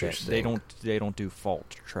associated with it. They don't do fault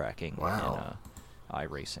tracking in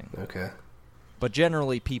iRacing. Okay. But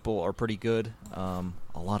generally, people are pretty good. A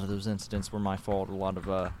lot of those incidents were my fault. A lot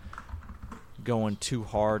of going too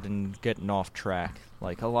hard and getting off track.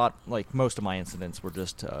 Like most of my incidents were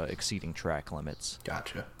just exceeding track limits.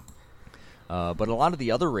 Gotcha. But a lot of the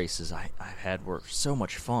other races I've had were so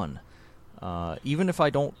much fun. Even if I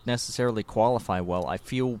don't necessarily qualify well, I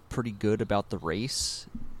feel pretty good about the race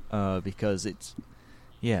because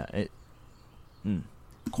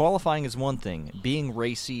qualifying is one thing. Being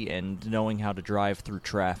racy and knowing how to drive through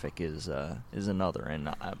traffic is another, and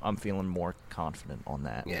I'm feeling more confident on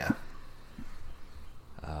that. Yeah,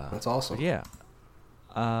 that's awesome. Yeah.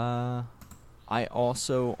 I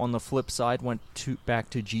also, on the flip side, went back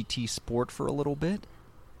to GT Sport for a little bit,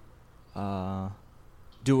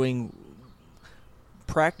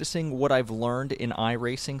 practicing what I've learned in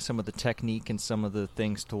iRacing, some of the technique and some of the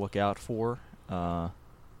things to look out for.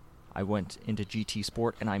 I went into GT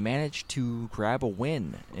Sport, and I managed to grab a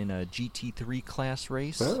win in a GT3 class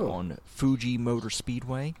race on Fuji Motor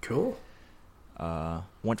Speedway. Cool.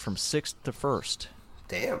 Went from 6th to 1st.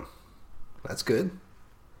 Damn. That's good.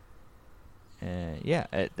 It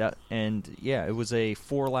was a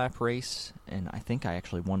 4-lap race, and I think I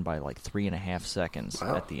actually won by like 3.5 seconds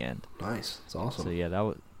at the end. Nice, that's awesome. So yeah,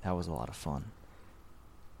 that was a lot of fun.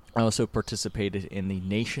 I also participated in the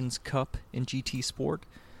Nations Cup in GT Sport.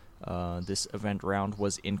 This event round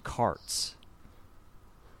was in karts,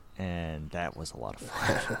 and that was a lot of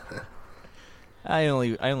fun. I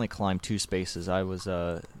only climbed 2 spaces. I was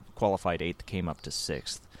qualified 8th, came up to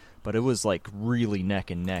 6th. But it was like really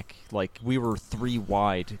neck and neck. Like we were 3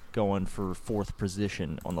 wide going for 4th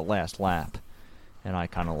position on the last lap, and I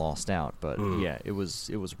kind of lost out. But yeah, it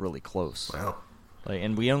was really close. Wow. Like,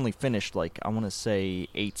 and we only finished, like, I want to say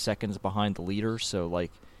 8 seconds behind the leader, so,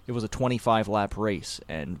 like, it was a 25-lap race,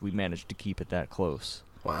 and we managed to keep it that close.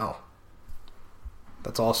 Wow.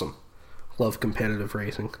 That's awesome. Love competitive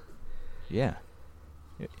racing. Yeah.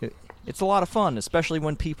 It's a lot of fun, especially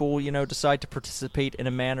when people, decide to participate in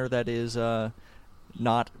a manner that is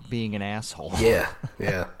not being an asshole. Yeah,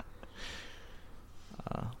 yeah.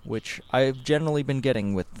 Which I've generally been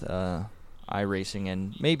getting with iRacing,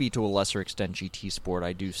 and maybe to a lesser extent GT Sport.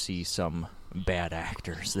 I do see some bad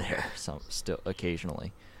actors there, still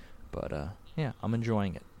occasionally. But, yeah, I'm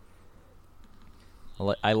enjoying it.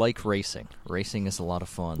 I like racing. Racing is a lot of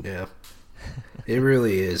fun. Yeah. It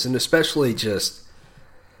really is. And especially just,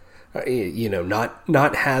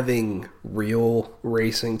 not having real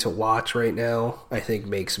racing to watch right now, I think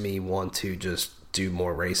makes me want to just do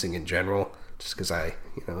more racing in general. Just because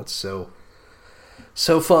it's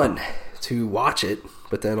so fun to watch it,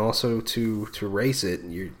 but then also to race it.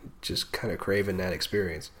 You're just kind of craving that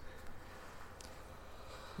experience.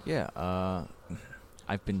 Yeah,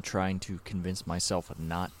 I've been trying to convince myself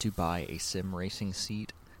not to buy a sim racing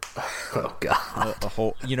seat. Oh God! A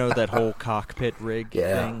whole, that whole cockpit rig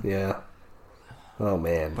thing. Yeah. Oh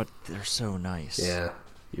man! But they're so nice. Yeah,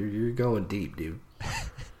 you're going deep, dude.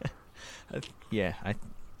 Yeah,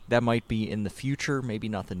 that might be in the future, maybe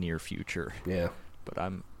not the near future. Yeah. But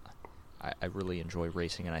I really enjoy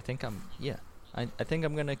racing, and I think I think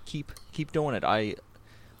I'm gonna keep doing it. I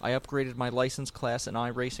upgraded my license class in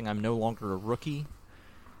iRacing. I'm no longer a rookie.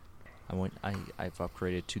 I've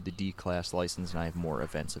upgraded to the D class license, and I have more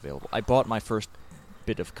events available. I bought my first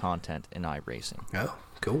bit of content in iRacing. Oh,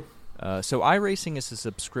 cool. So iRacing is a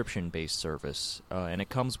subscription-based service, and it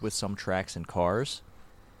comes with some tracks and cars.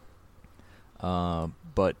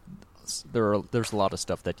 But there's a lot of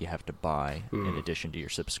stuff that you have to buy in addition to your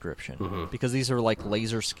subscription, because these are like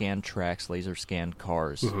laser scanned tracks, laser scanned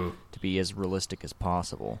cars to be as realistic as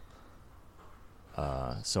possible.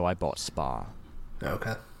 So I bought Spa.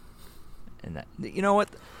 Okay. And that, you know what?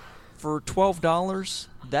 For $12,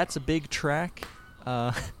 that's a big track.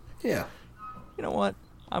 Yeah. You know what?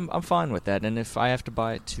 I'm fine with that. And if I have to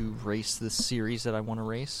buy it to race this series that I want to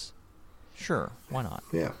race, sure, why not?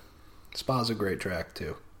 Yeah. Spa's a great track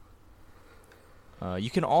too. You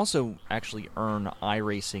can also actually earn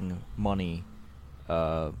iRacing money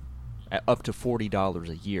up to $40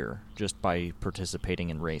 a year just by participating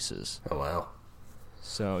in races. Oh wow!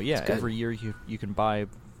 So yeah, every year you can buy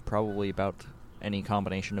probably about any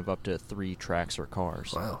combination of up to 3 tracks or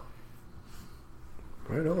cars. Wow!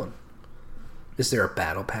 Right on. Is there a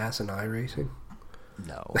battle pass in iRacing?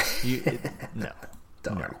 No, no.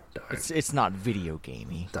 Darn, no. darn. It's not video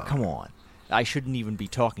gamey. Darn. Come on. I shouldn't even be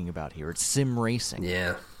talking about here. It's sim racing.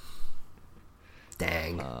 Yeah.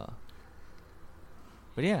 Dang.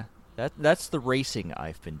 But yeah, that's the racing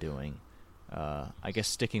I've been doing. I guess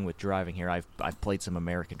sticking with driving here, I've played some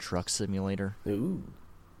American Truck Simulator. Ooh.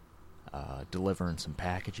 Delivering some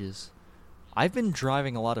packages. I've been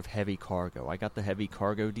driving a lot of heavy cargo. I got the heavy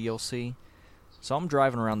cargo DLC, so I'm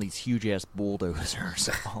driving around these huge ass bulldozers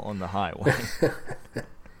on the highway.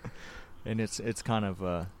 And it's kind of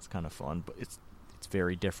fun, but it's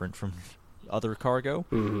very different from other cargo.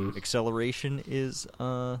 Mm-hmm. Acceleration is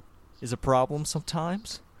a problem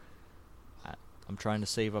sometimes. I'm trying to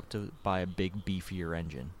save up to buy a big, beefier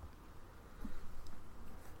engine.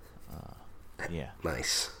 Yeah,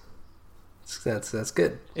 Nice. That's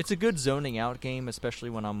good. it's a good zoning out game, especially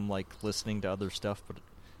when I'm like listening to other stuff. But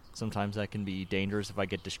sometimes that can be dangerous if I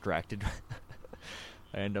get distracted.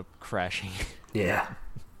 I end up crashing. Yeah.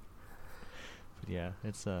 But yeah,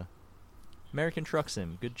 it's American Truck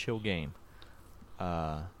Sim, good chill game.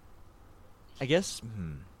 I guess.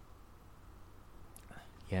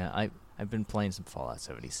 Yeah, I've been playing some Fallout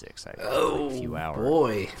 76. I played a few hours.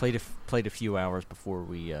 Boy. Played a few hours before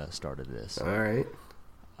we started this. All right.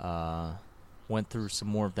 Went through some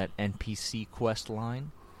more of that NPC quest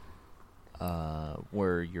line,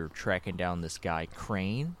 where you're tracking down this guy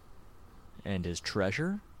Crane and his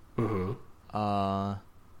treasure. Mm-hmm.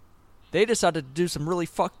 They decided to do some really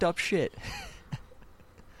fucked up shit.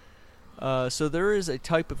 So there is a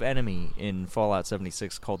type of enemy in Fallout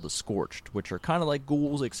 76 called the Scorched, which are kind of like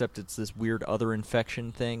ghouls, except it's this weird other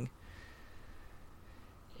infection thing.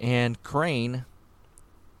 And Crane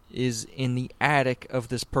is in the attic of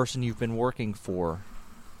this person you've been working for,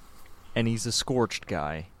 and he's a Scorched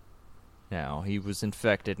guy. Now, he was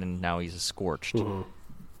infected, and now he's a Scorched. Mm-hmm.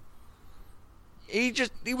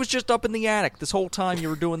 He was just up in the attic this whole time you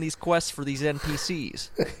were doing these quests for these NPCs.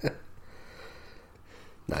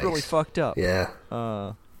 Nice. Really fucked up. Yeah.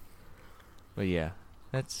 But yeah,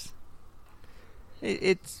 that's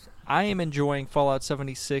it's. I am enjoying Fallout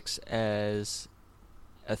 76 as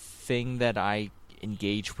a thing that I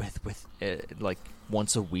engage with like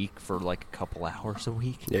once a week for like a couple hours a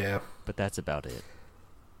week. Yeah. But that's about it.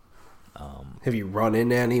 Have you run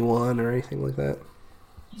into anyone or anything like that?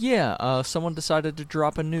 Yeah, someone decided to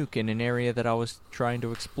drop a nuke in an area that I was trying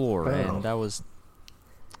to explore, and that was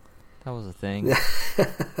a thing.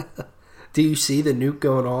 Do you see the nuke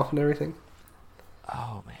going off and everything?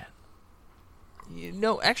 Oh, man.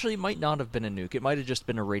 No, actually, it might not have been a nuke. It might have just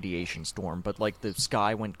been a radiation storm, but, like, the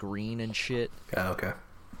sky went green and shit. Oh, okay.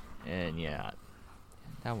 And, yeah,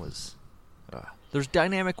 that was... There's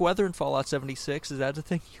dynamic weather in Fallout 76. Is that a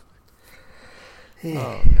thing?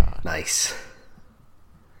 Oh, God. Nice.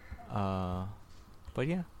 But,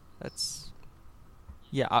 yeah, that's...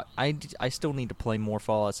 Yeah, I still need to play more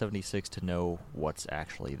Fallout 76 to know what's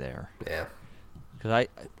actually there. Yeah. Because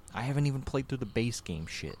I haven't even played through the base game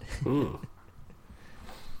shit.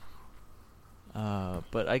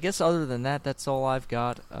 But I guess other than that, that's all I've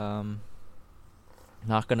got.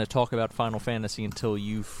 Not going to talk about Final Fantasy until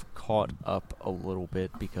you've caught up a little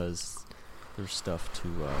bit, because there's stuff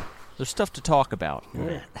to talk about.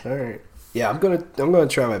 All right. Yeah, I'm gonna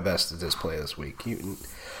try my best to just play this week.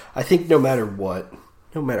 I think no matter what,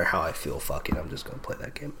 no matter how I feel, fuck it, I'm just gonna play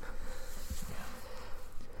that game.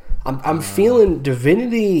 I'm feeling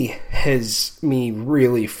Divinity has me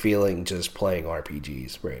really feeling just playing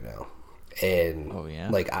RPGs right now, and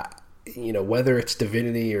like whether it's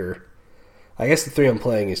Divinity or I guess the three I'm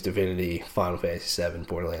playing is Divinity, Final Fantasy VII,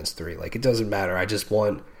 Borderlands 3. Like, it doesn't matter. I just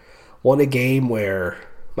want a game where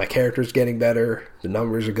my character's getting better, the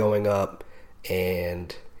numbers are going up,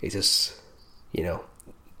 and it just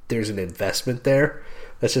there's an investment there.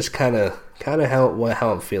 That's just kind of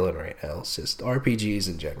how I'm feeling right now. It's just RPGs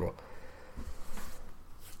in general.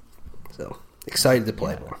 So excited to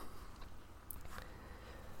play more.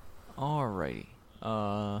 Alrighty.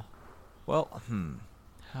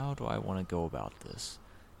 How do I want to go about this?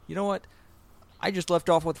 You know what? I just left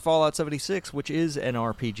off with Fallout 76, which is an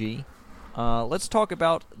RPG. Let's talk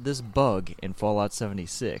about this bug in Fallout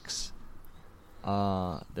 76.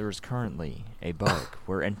 There is currently a bug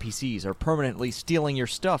where NPCs are permanently stealing your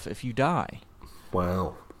stuff if you die.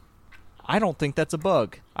 Wow. I don't think that's a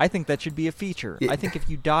bug. I think that should be a feature. I think if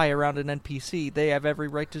you die around an NPC, they have every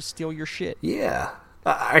right to steal your shit. Yeah.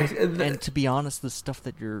 And to be honest, the stuff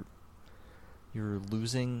that you're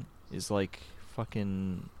losing is like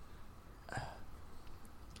fucking...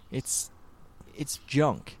 It's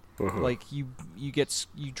junk. Mm-hmm. Like you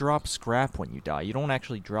drop scrap when you die. You don't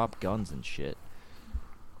actually drop guns and shit.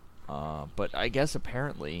 But I guess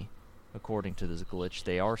apparently, according to this glitch,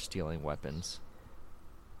 they are stealing weapons.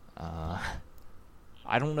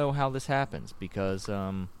 I don't know how this happens, because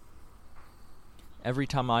every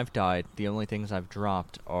time I've died, the only things I've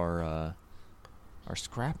dropped are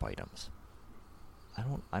scrap items. I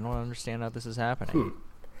don't understand how this is happening.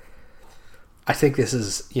 I think this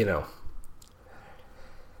is,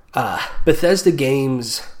 Bethesda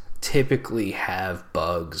games typically have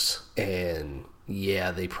bugs, and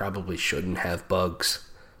yeah, they probably shouldn't have bugs,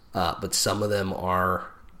 but some of them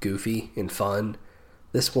are goofy and fun.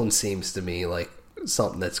 This one seems to me like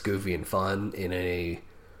something that's goofy and fun in a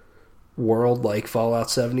world like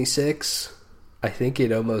Fallout 76. I think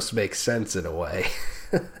it almost makes sense in a way.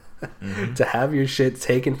 Mm-hmm. To have your shit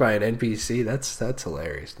taken by an NPC, that's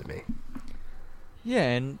hilarious to me. Yeah,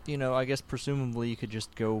 and, I guess presumably you could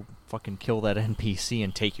just go fucking kill that NPC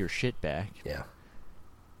and take your shit back. Yeah.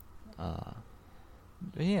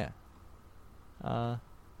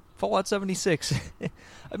 Fallout 76.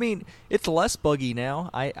 I mean, it's less buggy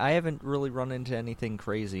now. I haven't really run into anything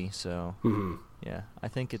crazy, so... Mm-hmm. Yeah, I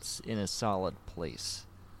think it's in a solid place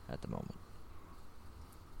at the moment.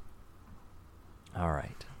 All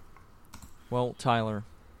right. Well, Tyler,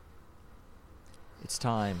 it's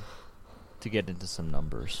time to get into some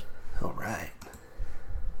numbers. All right.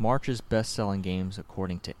 March's best-selling games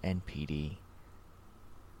according to NPD.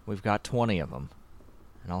 We've got 20 of them,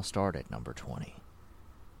 and I'll start at number 20.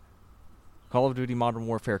 Call of Duty Modern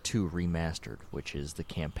Warfare 2 Remastered, which is the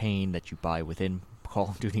campaign that you buy within Call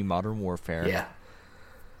of Duty Modern Warfare. Yeah.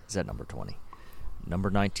 Is at number 20. Number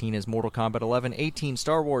 19 is Mortal Kombat 11. 18,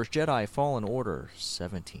 Star Wars Jedi Fallen Order.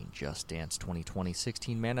 17, Just Dance 2020.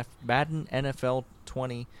 16, Madden NFL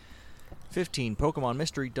 20. 15, Pokemon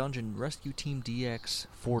Mystery Dungeon Rescue Team DX.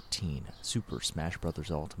 14, Super Smash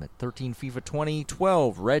Bros. Ultimate. 13, FIFA 20.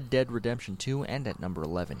 12, Red Dead Redemption 2. And at number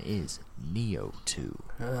 11 is Neo 2.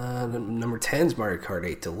 Number 10 is Mario Kart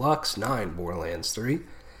 8 Deluxe. 9, Borderlands 3.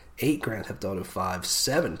 8, Grand Theft Auto 5.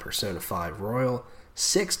 7, Persona 5 Royal.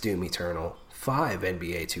 6, Doom Eternal. 5,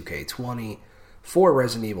 NBA 2K20. 4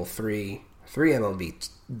 Resident Evil 3, 3 MLB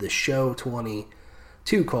The Show 20,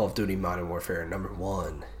 2 Call of Duty Modern Warfare, and number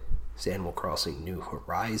 1 is Animal Crossing New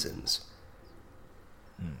Horizons.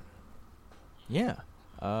 Yeah.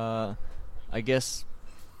 I guess,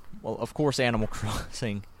 well, of course Animal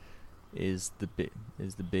Crossing is the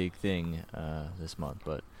big thing this month,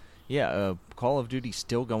 but yeah, Call of Duty's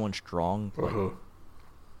still going strong.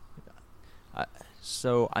 Like,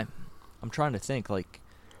 so I'm trying to think, like,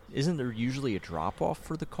 isn't there usually a drop off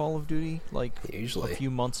for the Call of Duty, like usually a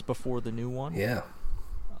few months before the new one? Yeah.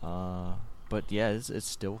 But yeah, it's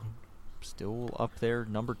still up there,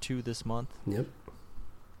 number 2 this month. Yep.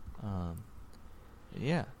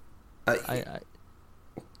 Yeah.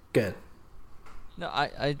 Good. No,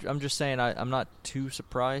 I'm just saying I'm not too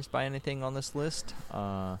surprised by anything on this list.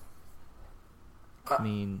 I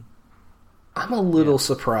mean, I'm a little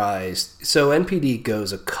surprised. So NPD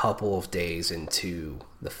goes a couple of days into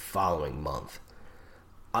the following month.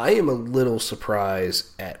 I am a little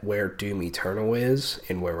surprised at where Doom Eternal is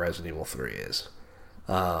and where Resident Evil 3 is.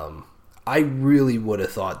 I really would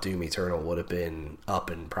have thought Doom Eternal would have been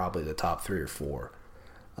up in probably the top 3 or 4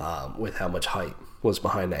 with how much hype was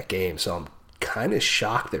behind that game. So I'm kind of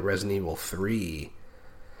shocked that Resident Evil 3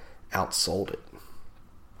 outsold it.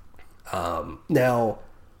 Now,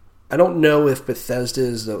 I don't know if Bethesda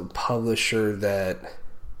is the publisher that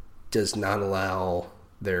does not allow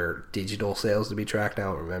their digital sales to be tracked. I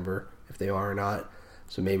don't remember if they are or not,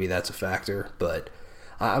 so maybe that's a factor. But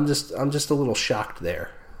I'm just a little shocked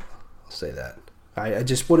there. I'll say that. I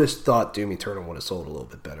just would have thought Doom Eternal would have sold a little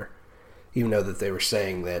bit better, even though that they were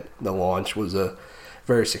saying that the launch was a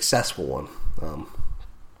very successful one.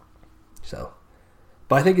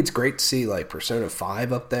 But I think it's great to see like Persona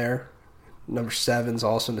 5 up there. Number 7's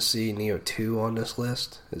awesome to see Neo 2 on this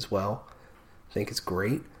list as well. I think it's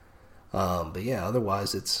great. But yeah,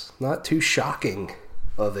 otherwise it's not too shocking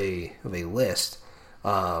of a list.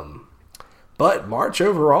 But March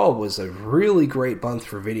overall was a really great month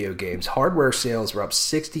for video games. Hardware sales were up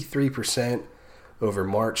 63% over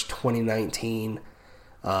March 2019.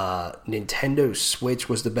 Nintendo Switch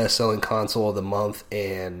was the best-selling console of the month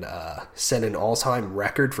and set an all-time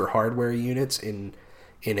record for hardware units in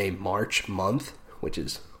a March month, which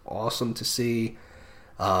is awesome to see.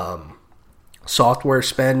 Software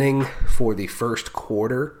spending for the first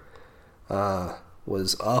quarter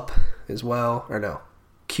was up as well. Or no,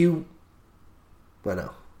 let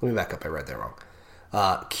me back up. I read that wrong.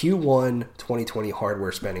 Q1 2020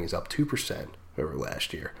 hardware spending is up 2% over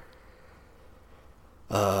last year.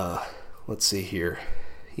 Let's see here.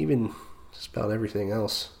 Even just about everything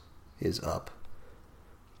else is up.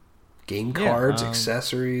 Game cards,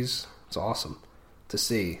 accessories. It's awesome to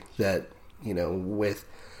see that, with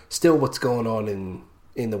still what's going on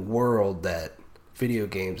in the world, that video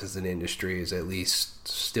games as an industry is at least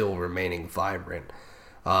still remaining vibrant.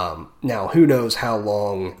 Now, who knows how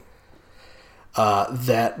long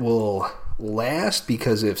that will last,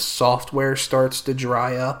 because if software starts to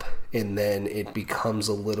dry up and then it becomes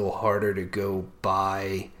a little harder to go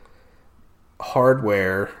buy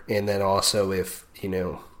hardware, and then also if,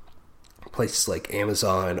 places like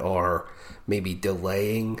Amazon are maybe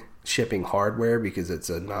delaying shipping hardware because it's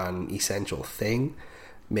a non-essential thing,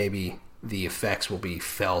 maybe the effects will be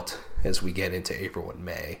felt as we get into April and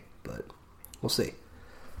May, but we'll see.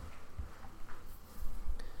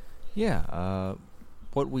 Yeah,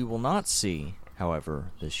 what we will not see,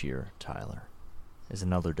 however, this year, Tyler, is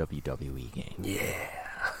another WWE game. Yeah.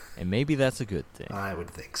 And maybe that's a good thing. I would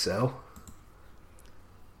think so.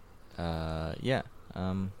 Yeah.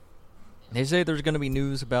 They say there's going to be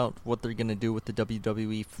news about what they're going to do with the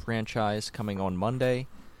WWE franchise coming on Monday.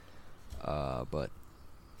 But,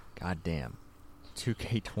 goddamn,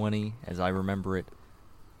 2K20, as I remember it,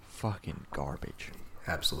 fucking garbage.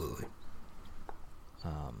 Absolutely.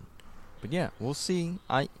 But yeah, we'll see.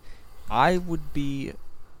 I would be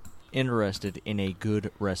interested in a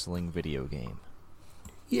good wrestling video game.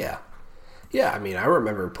 Yeah. Yeah, I mean, I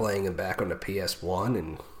remember playing them back on the PS1,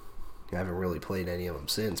 and I haven't really played any of them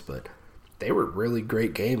since, but they were really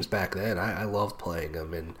great games back then. I loved playing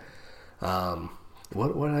them. And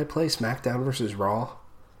what did I play? SmackDown versus Raw,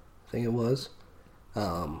 I think it was.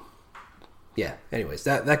 Yeah, anyways,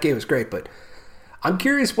 that game was great, but I'm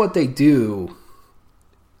curious what they do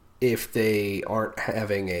if they aren't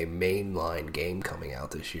having a mainline game coming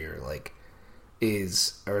out this year. Like,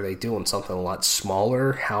 are they doing something a lot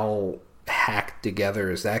smaller? How hacked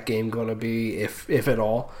together is that game going to be, if at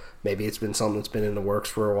all? Maybe it's been something that's been in the works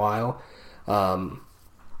for a while. But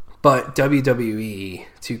WWE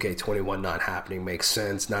 2K21 not happening makes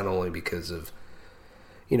sense, not only because of,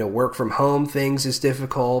 work from home things is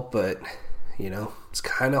difficult, but, it's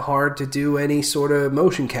kind of hard to do any sort of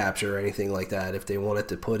motion capture or anything like that if they wanted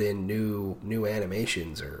to put in new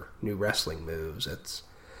animations or new wrestling moves. That's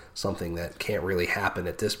something that can't really happen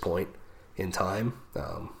at this point in time.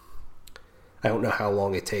 I don't know how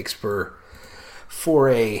long it takes for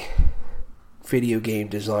a video game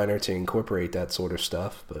designer to incorporate that sort of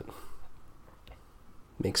stuff, but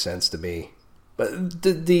makes sense to me. But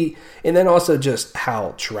and then also just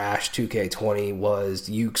how trash 2K20 was,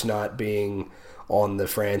 Yuke's not being on the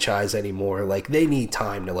franchise anymore. Like, they need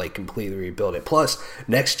time to completely rebuild it. Plus,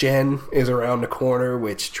 next gen is around the corner,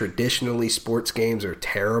 which traditionally sports games are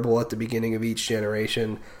terrible at the beginning of each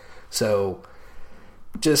generation. So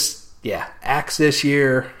just axe this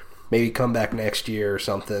year, maybe come back next year or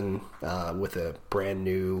something with a brand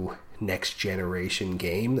new next generation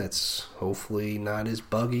game that's hopefully not as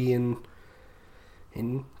buggy and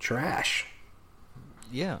trash.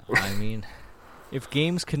 Yeah, I mean, if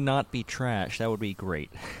games cannot be trash, that would be great.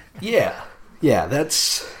 Yeah,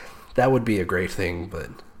 that would be a great thing, but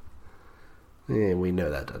we know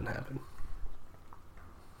that doesn't happen.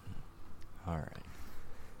 All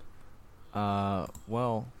right.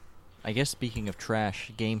 Well, I guess speaking of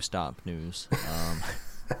trash, GameStop news.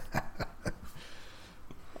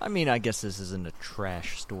 I mean, I guess this isn't a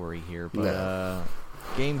trash story here, but No.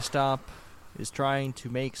 GameStop is trying to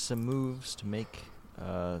make some moves to make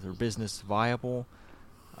their business viable.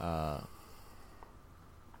 We've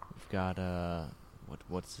got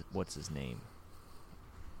what's his name?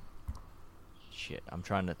 Shit, I'm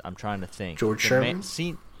trying to think. George Sherman?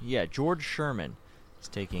 George Sherman is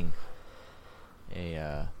taking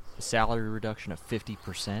a salary reduction of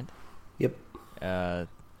 50%. Yep.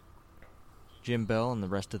 Jim Bell and the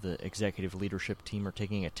rest of the executive leadership team are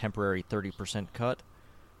taking a temporary 30% cut.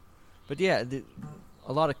 But yeah,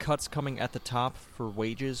 a lot of cuts coming at the top for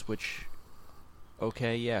wages, which,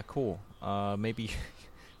 okay, yeah, cool. Maybe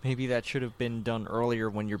that should have been done earlier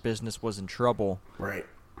when your business was in trouble. Right.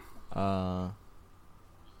 I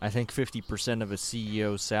think 50% of a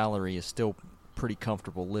CEO's salary is still pretty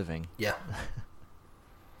comfortable living. Yeah.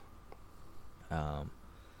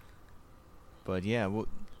 But yeah,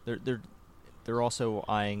 they're also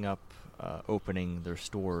eyeing up opening their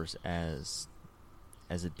stores as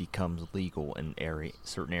it becomes legal in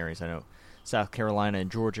certain areas. I know South Carolina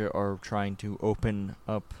and Georgia are trying to open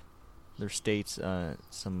up their states.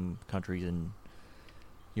 Some countries in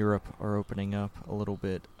Europe are opening up a little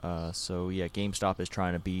bit. So yeah, GameStop is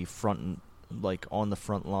trying to be on the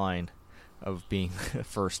front line of being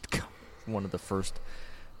one of the first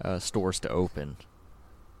stores to open,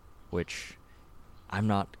 which I'm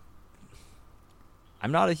not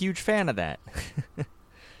a huge fan of that,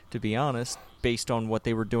 to be honest, based on what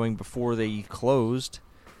they were doing before they closed,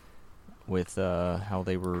 with how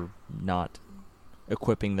they were not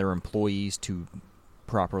equipping their employees to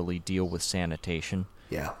properly deal with sanitation.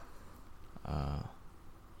 Yeah.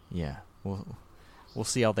 Yeah. We'll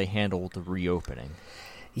see how they handle the reopening.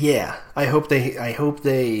 Yeah, I hope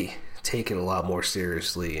they take it a lot more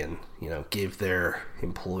seriously and give their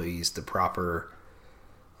employees the proper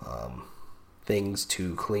things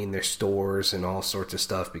to clean their stores and all sorts of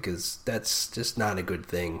stuff, because that's just not a good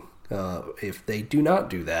thing if they do not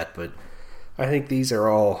do that. But I think these are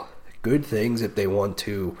all good things if they want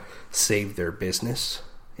to save their business.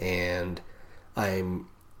 And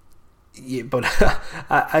but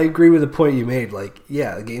I agree with the point you made.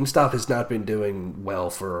 GameStop has not been doing well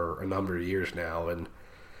for a number of years now, and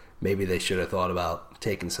maybe they should have thought about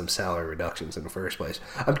taking some salary reductions in the first place.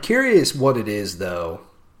 I'm curious what it is, though,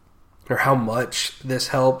 or how much this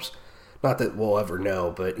helps. Not that we'll ever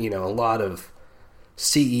know, but a lot of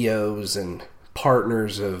CEOs and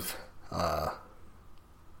partners of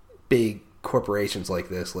big corporations like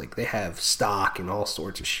this, they have stock and all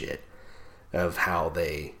sorts of shit of how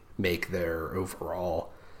they make their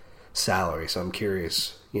overall salary. So I'm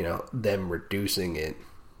curious, them reducing it,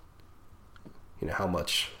 how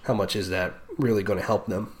much is that really going to help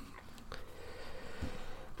them?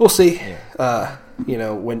 We'll see. Yeah.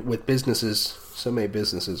 When with businesses, so many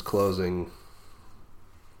businesses closing,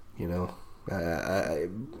 it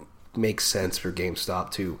makes sense for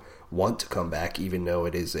GameStop to want to come back, even though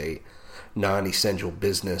it is a non-essential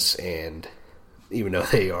business, and even though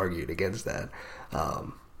they argued against that.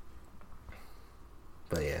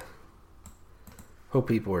 But yeah, hope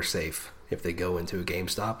people are safe if they go into a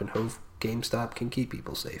GameStop, and hope GameStop can keep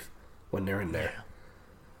people safe when they're in there.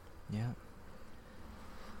 Yeah.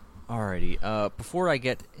 Alrighty. Before I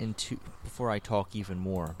talk even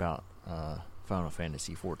more about Final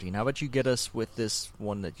Fantasy XIV, how about you get us with this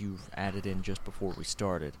one that you've added in just before we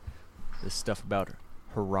started? This stuff about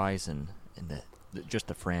Horizon and just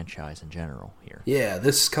the franchise in general here. Yeah,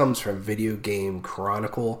 this comes from Video Game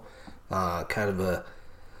Chronicle, kind of a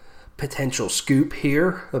potential scoop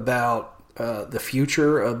here about the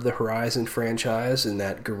future of the Horizon franchise, and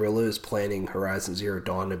that Guerrilla is planning Horizon Zero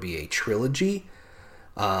Dawn to be a trilogy.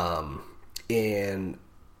 And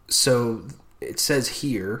so it says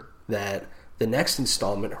here that the next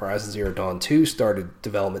installment, Horizon Zero Dawn 2, started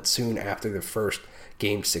development soon after the first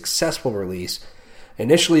game's successful release.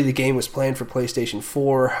 Initially, the game was planned for PlayStation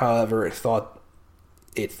 4. However, it thought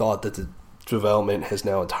that the development has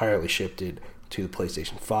now entirely shifted to the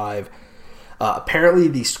PlayStation 5. Apparently,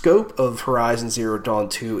 the scope of Horizon Zero Dawn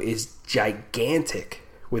 2 is gigantic,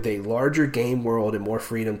 with a larger game world and more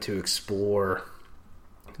freedom to explore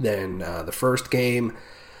than the first game.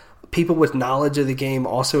 People with knowledge of the game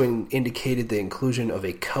also indicated the inclusion of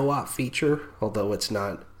a co-op feature, although it's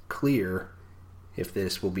not clear if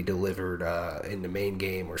this will be delivered in the main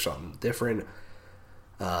game or something different.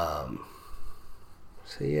 So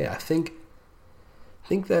yeah, I think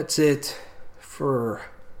that's it for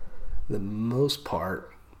the most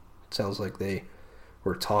part. It sounds like they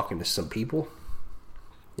were talking to some people,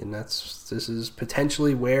 and this is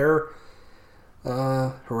potentially where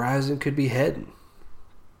Horizon could be heading.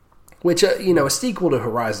 Which, a sequel to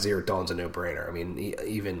Horizon Zero Dawn's a no-brainer. I mean,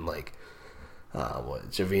 even like,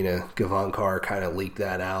 Javina Gavankar kind of leaked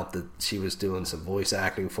that out, that she was doing some voice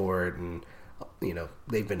acting for it, and,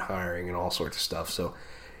 they've been hiring and all sorts of stuff. So,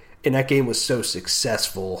 and that game was so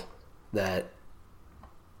successful that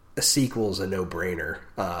a sequel is a no-brainer.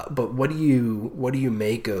 But what do you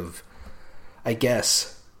make of, I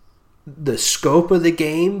guess, the scope of the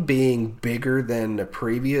game being bigger than the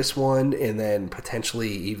previous one, and then potentially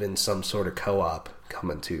even some sort of co-op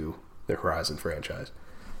coming to the Horizon franchise?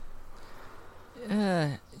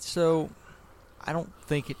 So I don't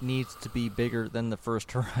think it needs to be bigger than the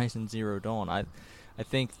first Horizon Zero Dawn. I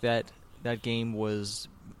think that game was,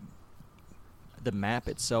 the map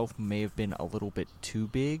itself may have been a little bit too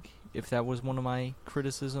big, if that was one of my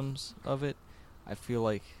criticisms of it. I feel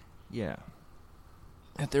like, yeah,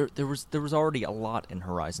 there was already a lot in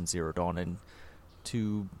Horizon Zero Dawn, and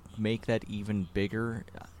to make that even bigger,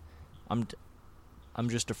 I'm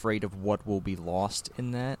just afraid of what will be lost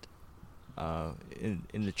in that. In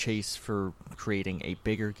the chase for creating a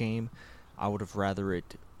bigger game, I would have rather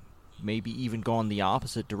it maybe even gone the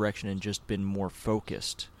opposite direction and just been more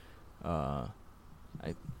focused. I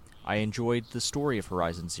enjoyed the story of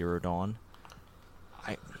Horizon Zero Dawn.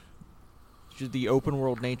 The open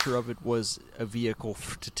world nature of it was a vehicle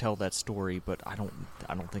to tell that story, but I don't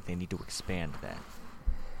think they need to expand that.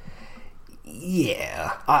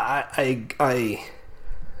 Yeah, I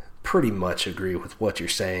pretty much agree with what you're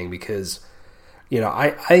saying, because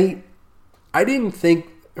I didn't think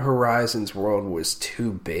Horizon's world was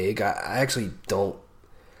too big. I actually don't.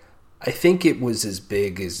 I think it was as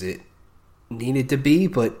big as it needed to be,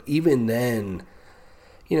 but even then,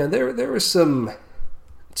 there was some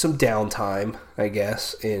downtime, I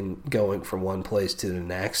guess, in going from one place to the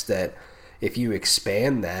next, that if you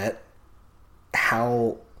expand that,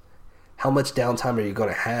 how much downtime are you going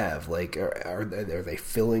to have? Like, are they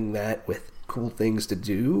filling that with cool things to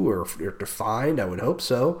do or to find? I would hope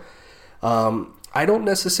so. I don't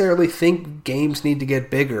necessarily think games need to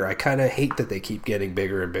get bigger. I kind of hate that they keep getting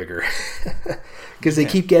bigger and bigger, because they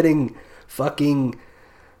keep getting fucking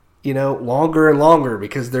longer and longer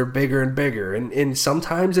because they're bigger and bigger, and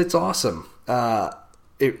sometimes it's awesome.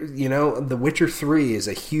 The Witcher 3 is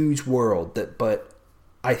a huge world, but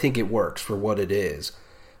I think it works for what it is.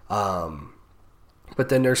 But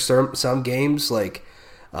then there's some games, like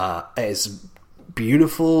as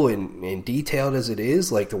beautiful and detailed as it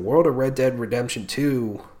is, like the world of Red Dead Redemption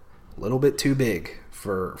 2, a little bit too big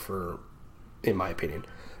for in my opinion,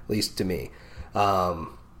 at least to me.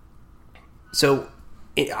 So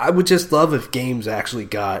I would just love if games actually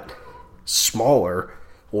got smaller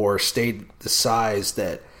or stayed the size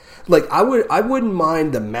that, like, I wouldn't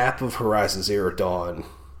mind the map of Horizon Zero Dawn,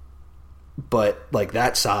 but like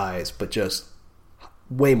that size, but just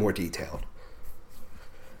way more detailed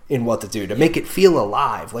in what to do to make it feel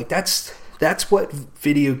alive. Like that's what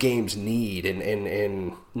video games need,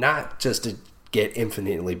 and not just to get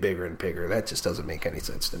infinitely bigger and bigger. That just doesn't make any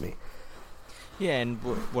sense to me. Yeah, and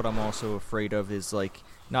what I'm also afraid of is, like,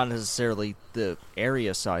 not necessarily the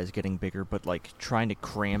area size getting bigger, but like trying to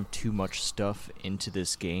cram too much stuff into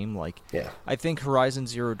this game. Like, yeah, I think Horizon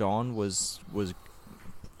Zero Dawn was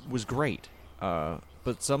great,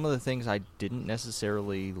 but some of the things I didn't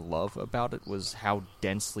necessarily love about it was how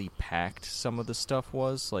densely packed some of the stuff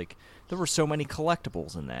was. Like, there were so many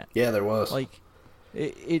collectibles in that. Yeah, there was. Like,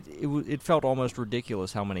 It felt almost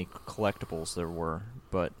ridiculous how many collectibles there were,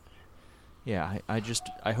 but yeah,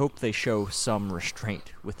 I hope they show some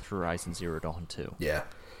restraint with Horizon Zero Dawn 2. Yeah.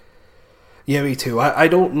 Yeah, me too. I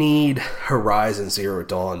don't need Horizon Zero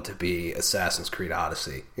Dawn to be Assassin's Creed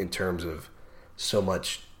Odyssey in terms of so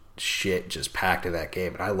much shit just packed in that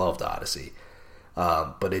game. And I loved Odyssey.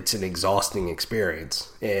 But it's an exhausting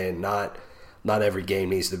experience, and not every game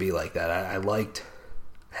needs to be like that. I liked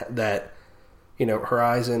that,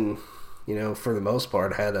 Horizon, for the most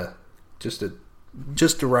part had just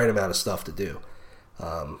the right amount of stuff to do.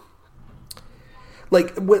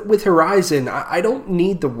 Like with Horizon, I don't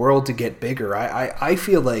need the world to get bigger. I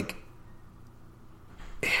feel like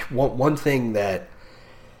one thing that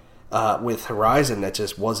with Horizon that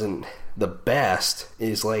just wasn't the best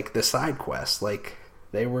is like the side quests. Like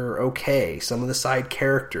they were okay. Some of the side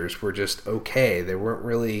characters were just okay. They weren't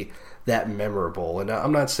really that memorable. And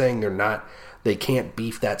I'm not saying they can't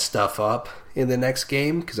beef that stuff up in the next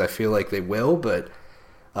game, because I feel like they will. But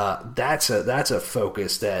that's a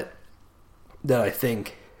focus that I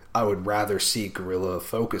think I would rather see Guerrilla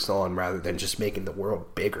focus on rather than just making the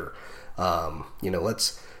world bigger.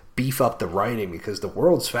 Let's beef up the writing, because the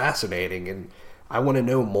world's fascinating, and I want to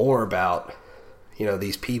know more about,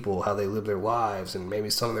 these people, how they live their lives, and maybe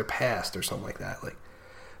some of their past or something like that. Like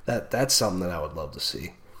that's something that I would love to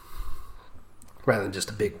see, rather than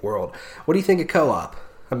just a big world. What do you think of co-op?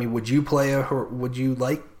 I mean, would you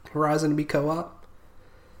like Horizon to be co-op?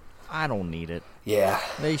 I don't need it. Yeah,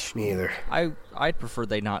 me either. I'd prefer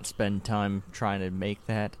they not spend time trying to make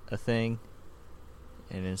that a thing,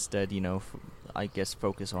 and instead, I guess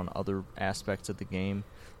focus on other aspects of the game.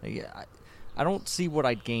 I don't see what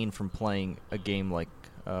I'd gain from playing a game like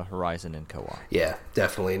Horizon in co-op. Yeah,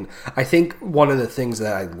 definitely. And I think one of the things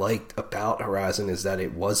that I liked about Horizon is that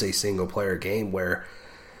it was a single-player game where,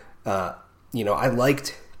 I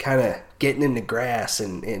liked kind of getting in the grass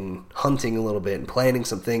and hunting a little bit and planning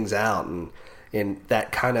some things out and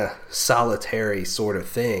that kind of solitary sort of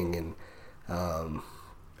thing. And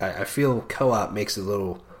I feel co-op makes it a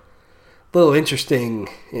little interesting,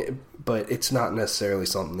 but it's not necessarily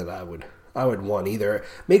something that I would want either. It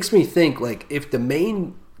makes me think, like, if the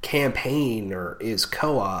main campaign is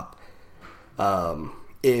co-op,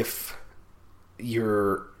 if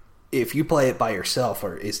you play it by yourself,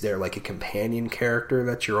 or is there like a companion character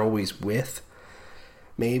that you're always with?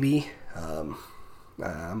 Maybe.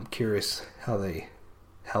 I'm curious how they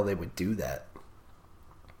would do that.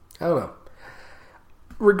 I don't know.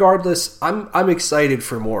 Regardless, I'm excited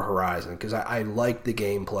for more Horizon, because I like the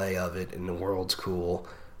gameplay of it and the world's cool.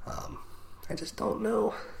 I just don't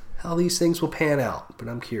know how these things will pan out, but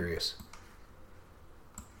I'm curious.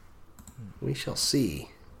 We shall see.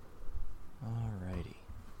 Alrighty.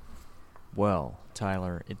 Well,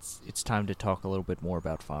 Tyler, it's time to talk a little bit more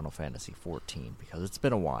about Final Fantasy XIV, because it's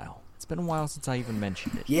been a while. It's been a while since I even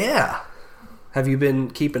mentioned it. Yeah. Have you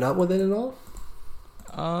been keeping up with it at all?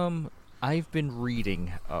 I've been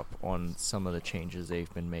reading up on some of the changes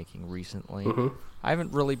they've been making recently. Mm-hmm. I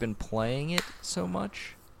haven't really been playing it so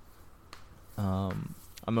much. I'm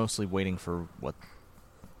mostly waiting for what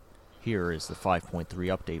here is the 5.3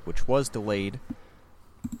 update, which was delayed.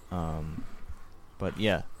 But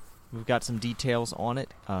yeah, we've got some details on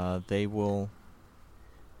it. They will...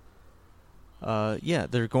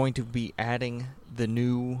 they're going to be adding the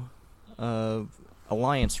new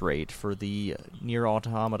Alliance raid for the Nier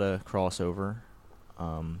Automata crossover.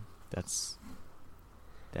 That's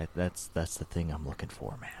the thing I'm looking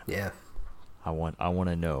for, man. Yeah. I want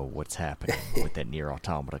to know what's happening with that Nier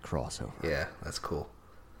Automata crossover. Yeah, that's cool.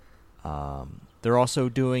 They're also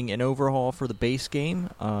doing an overhaul for the base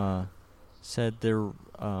game. Said they're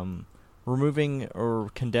removing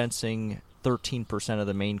or condensing 13% of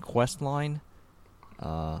the main quest line.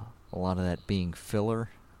 A lot of that being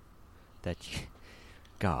filler.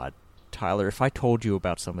 God, Tyler, if I told you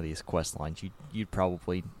about some of these quest lines, you'd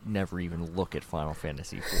probably never even look at Final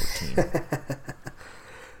Fantasy XIV.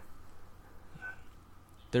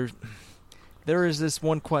 There is this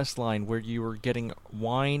one quest line where you were getting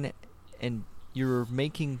wine and you were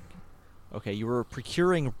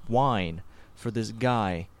procuring wine for this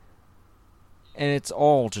guy, and it's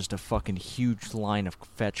all just a fucking huge line of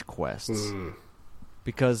fetch quests.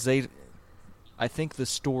 Because I think the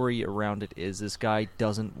story around it is this guy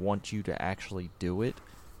doesn't want you to actually do it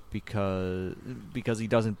because he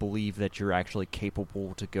doesn't believe that you're actually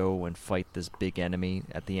capable to go and fight this big enemy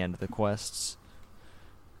at the end of the quests.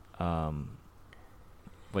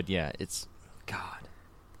 But yeah, it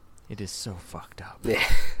is so fucked up. Yeah.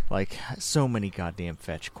 Like, so many goddamn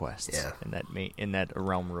fetch quests Yeah. in that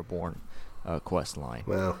Realm Reborn quest line.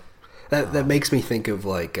 Well, That makes me think of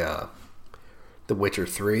like The Witcher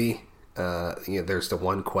 3. There's the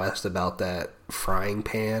one quest about that frying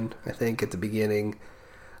pan, I think, at the beginning.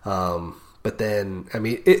 But then, I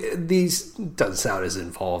mean, these doesn't sound as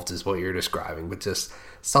involved as what you're describing, but just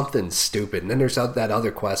something stupid. And then there's that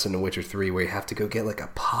other quest in The Witcher 3 where you have to go get like a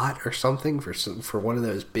pot or something for one of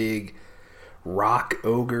those big rock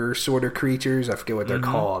ogre sort of creatures. I forget what they're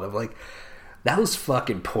called. I'm like, that was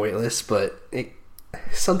fucking pointless, but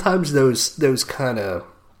sometimes those kind of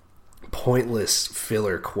pointless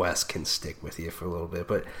filler quests can stick with you for a little bit.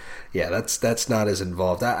 But yeah, that's not as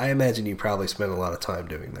involved. I imagine you probably spent a lot of time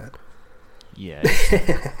doing that. Yeah.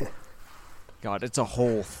 God, it's a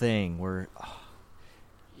whole thing where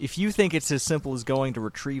if you think it's as simple as going to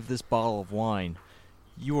retrieve this bottle of wine,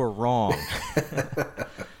 you are wrong.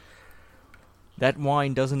 That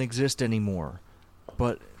wine doesn't exist anymore.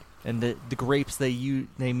 And the grapes the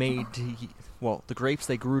grapes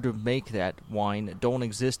they grew to make that wine don't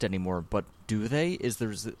exist anymore. But do they? Is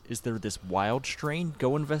there this wild strain?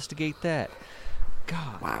 Go investigate that.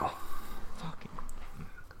 God. Wow. Fucking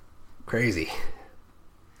crazy.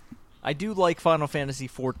 I do like Final Fantasy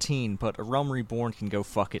XIV, but A Realm Reborn can go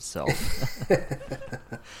fuck itself.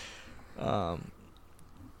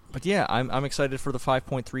 But yeah, I'm excited for the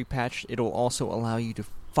 5.3 patch. It'll also allow you to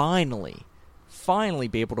finally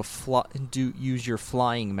be able to use your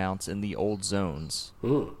flying mounts in the old zones.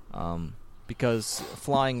 Because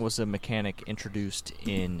flying was a mechanic introduced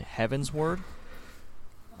in Heavensward,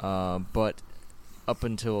 but up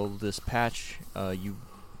until this patch, you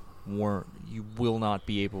will not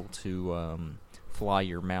be able to fly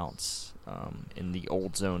your mounts in the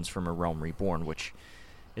old zones from A Realm Reborn, which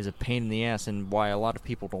is a pain in the ass, and why a lot of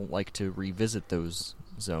people don't like to revisit those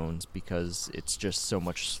zones, because it's just so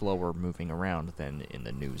much slower moving around than in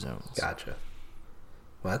the new zones. Gotcha.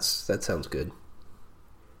 Well, that sounds good.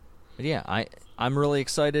 But yeah, I'm really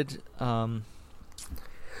excited. The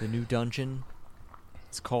new dungeon,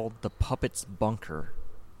 it's called the Puppet's Bunker.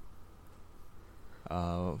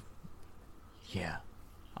 Yeah,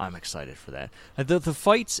 I'm excited for that. The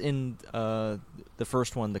fights in the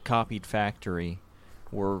first one, the Copied Factory,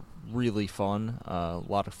 were really fun. A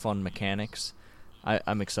lot of fun mechanics.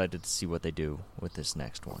 I'm excited to see what they do with this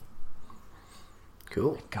next one.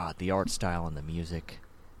 Cool. God, the art style and the music.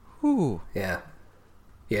 Whew. Yeah.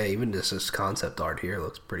 Yeah, even just this concept art here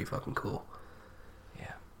looks pretty fucking cool.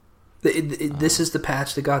 Yeah. This is the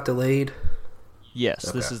patch that got delayed? Yes,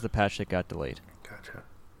 okay. This is the patch that got delayed. Gotcha.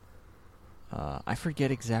 I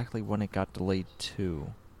forget exactly when it got delayed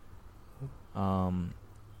to.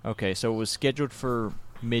 Okay, so it was scheduled for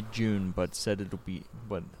mid-June, but said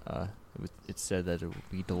it said that it would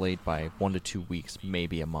be delayed by 1 to 2 weeks,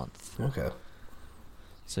 maybe a month. Okay.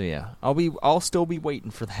 So yeah, I'll still be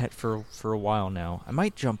waiting for that for a while now. I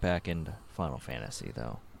might jump back into Final Fantasy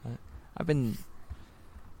though. I've been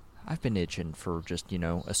itching for just,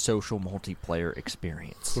 a social multiplayer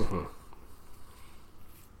experience. Mm-hmm.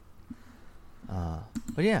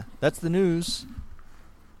 But yeah, that's the news.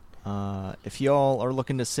 If y'all are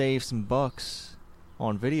looking to save some bucks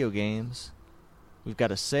on video games, we've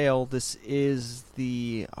got a sale. This is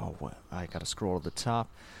I gotta scroll to the top.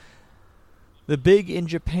 The Big in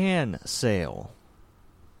Japan sale.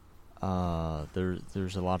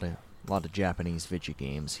 There's a lot of Japanese video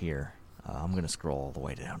games here. I'm gonna scroll all the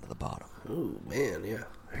way down to the bottom. Oh man, yeah,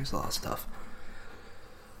 there's a lot of stuff.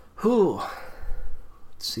 Whew.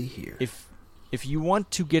 Let's see here. If you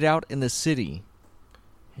want to get out in the city,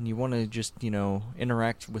 and you want to just,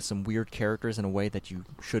 interact with some weird characters in a way that you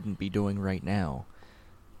shouldn't be doing right now,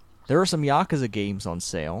 there are some Yakuza games on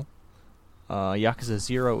sale. Yakuza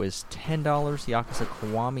 0 is $10, Yakuza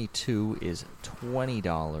Kiwami 2 is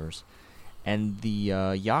 $20, and the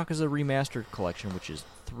Yakuza Remastered Collection, which is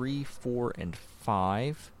 3, 4, and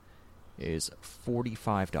 5, is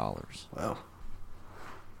 $45. Wow.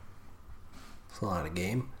 That's a lot of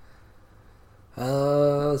game.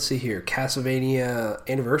 Let's see here. Castlevania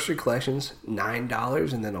Anniversary Collections,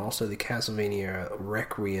 $9, and then also the Castlevania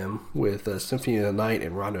Requiem with Symphony of the Night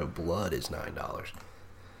and Rondo of Blood is $9.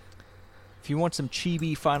 If you want some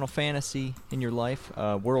chibi Final Fantasy in your life,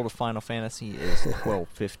 World of Final Fantasy is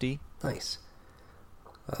 $12.50. Nice.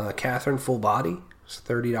 Catherine Full Body is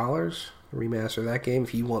 $30. Remaster of that game.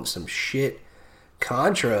 If you want some shit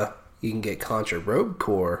Contra, you can get Contra Rogue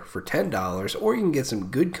Core for $10, or you can get some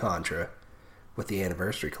good Contra with the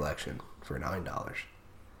Anniversary Collection for $9.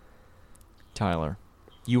 Tyler,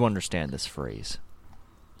 you understand this phrase.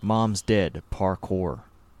 Mom's dead, parkour.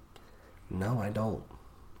 No, I don't.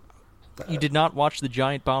 You did not watch the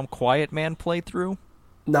Giant Bomb Quiet Man playthrough?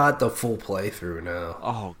 Not the full playthrough, no.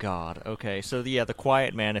 Oh God. Okay. So the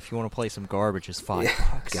Quiet Man, if you want to play some garbage, is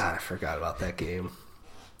 $5. God, I forgot about that game.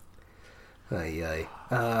 Ay.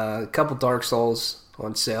 A couple Dark Souls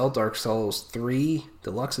on sale. Dark Souls 3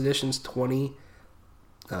 Deluxe Edition's $21,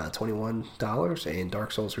 and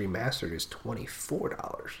Dark Souls Remastered is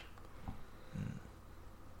 $24.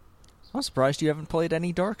 I'm surprised you haven't played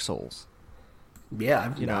any Dark Souls.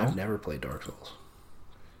 Yeah, I've never played Dark Souls.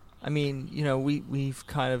 I mean, we've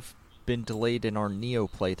kind of been delayed in our Neo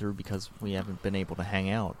playthrough because we haven't been able to hang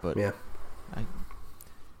out, but yeah.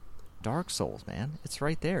 Dark Souls, man. It's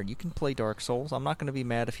right there. You can play Dark Souls. I'm not going to be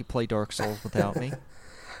mad if you play Dark Souls without me.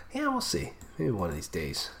 Yeah, we'll see. Maybe one of these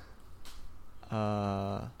days.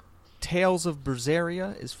 Tales of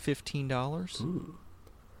Berseria is $15. Ooh.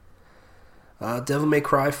 Devil May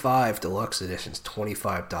Cry 5 Deluxe Edition is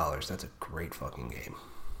 $25. That's a great fucking game.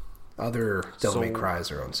 Other Devil May Cries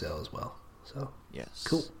are on sale as well. So yes.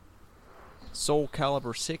 Cool. Soul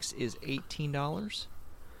Calibur 6 is $18.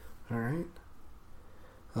 All right.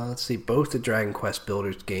 Let's see. Both the Dragon Quest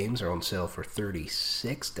Builders games are on sale for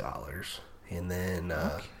 $36. And then...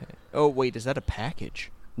 okay. Oh, wait. Is that a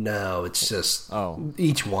package? No, it's just... Oh.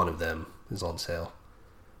 Each one of them is on sale.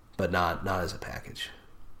 But not as a package.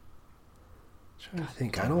 I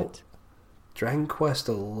think Dragon Quest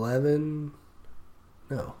 11...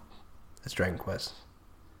 No. That's Dragon Quest.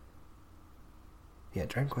 Yeah,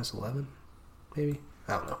 Dragon Quest 11? Maybe?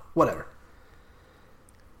 I don't know. Whatever.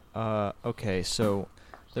 Okay, so...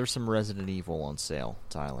 There's some Resident Evil on sale,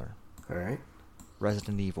 Tyler. All right.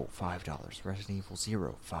 Resident Evil, $5. Resident Evil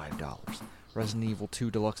 0, $5. Resident Evil 2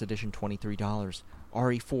 Deluxe Edition, $23.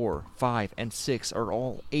 RE4, 5, and 6 are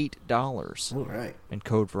all $8. All right. And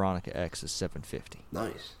Code Veronica X is $7.50.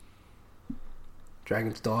 Nice.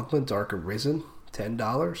 Dragon's Dogma Dark Arisen,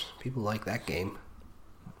 $10. People like that game.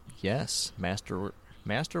 Yes,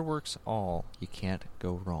 Masterworks all. You can't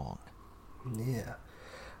go wrong. Yeah.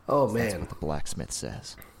 Oh, man. That's what the blacksmith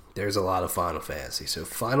says. There's a lot of Final Fantasy. So,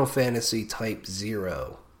 Final Fantasy Type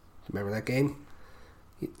 0. Remember that game?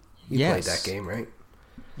 You yes. played that game, right?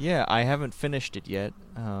 Yeah, I haven't finished it yet.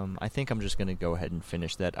 I think I'm just going to go ahead and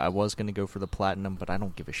finish that. I was going to go for the Platinum, but I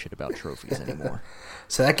don't give a shit about trophies anymore.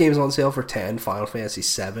 So, that game's on sale for $10. Final Fantasy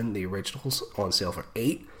 7, the original's, on sale for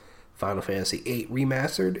 $8. Final Fantasy 8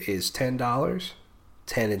 Remastered is $10.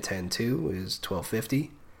 10 and 10 2 is $12.50.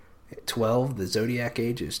 12, the Zodiac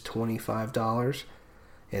Age, is $25.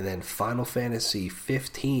 And then Final Fantasy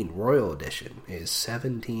 15 Royal Edition is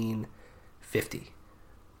 $17.50.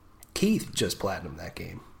 Keith just platinumed that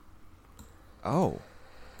game. Oh.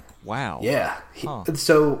 Wow. Yeah.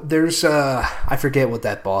 So there's, I forget what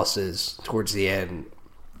that boss is towards the end.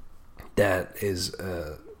 That is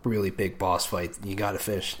a really big boss fight. You gotta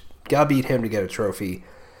beat him to get a trophy.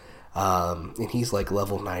 And he's like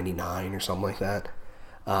level 99 or something like that.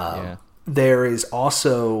 Yeah. There is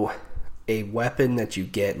also a weapon that you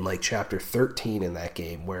get in like chapter 13 in that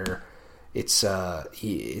game where it's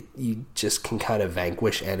you just can kind of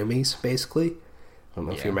vanquish enemies basically. I don't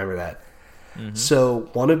know if you remember that. Mm-hmm. So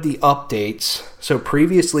one of the updates, so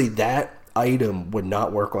previously that item would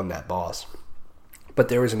not work on that boss, but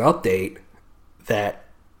there was an update that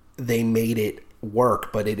they made it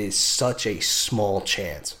work, but it is such a small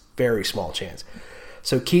chance, very small chance.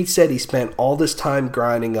 So Keith said he spent all this time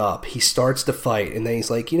grinding up. He starts the fight, and then he's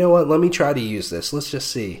like, you know what? Let me try to use this. Let's just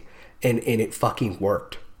see. And it fucking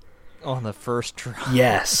worked. On the first try.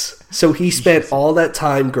 Yes. So he spent all that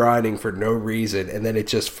time grinding for no reason, and then it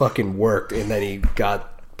just fucking worked. And then he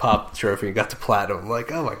popped the trophy and got the platinum. I'm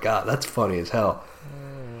like, oh my god, that's funny as hell.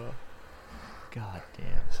 God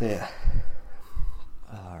damn. So, yeah.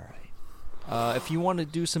 If you want to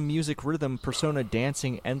do some music rhythm, Persona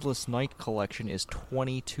Dancing Endless Night Collection is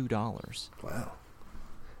 $22. Wow.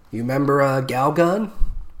 You remember Galgun?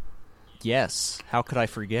 Yes. How could I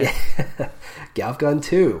forget? Galgun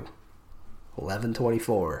 2.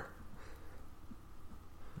 $11.24.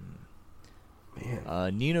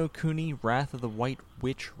 Man. Ni no Kuni Wrath of the White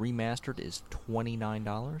Witch Remastered is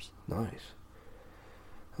 $29. Nice.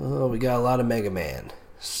 Oh, we got a lot of Mega Man.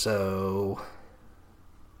 So...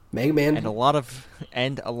 Mega Man and a lot of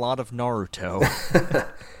Naruto.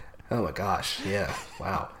 Oh my gosh, yeah,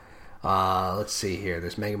 wow. Let's see here.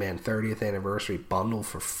 There's Mega Man 30th Anniversary Bundle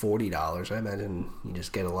for $40. I imagine you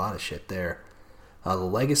just get a lot of shit there. The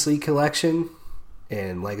Legacy Collection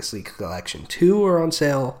and Legacy Collection 2 are on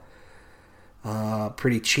sale.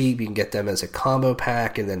 Pretty cheap. You can get them as a combo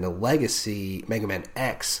pack, and then the Legacy Mega Man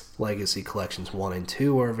X Legacy Collections 1 and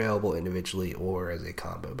 2 are available individually or as a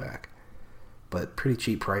combo pack. But pretty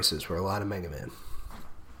cheap prices for a lot of Mega Man.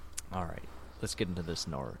 All right. Let's get into this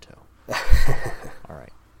Naruto. All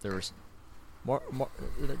right. There's I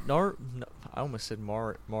almost said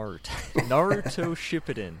Naruto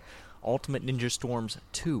Shippuden, Ultimate Ninja Storms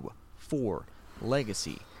 2, 4,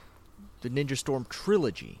 Legacy, the Ninja Storm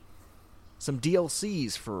Trilogy, some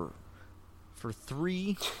DLCs for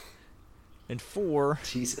 3 and 4.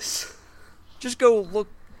 Jesus. Just go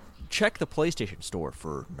check the PlayStation Store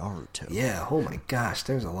for Naruto. Yeah, oh my gosh,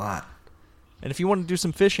 there's a lot. And if you want to do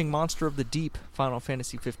some fishing, Monster of the Deep Final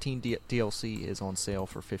Fantasy 15 DLC is on sale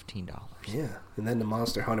for $15. Yeah, and then the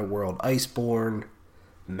Monster Hunter World Iceborne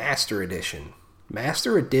Master Edition.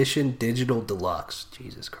 Master Edition Digital Deluxe.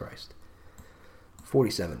 Jesus Christ.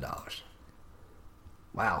 $47.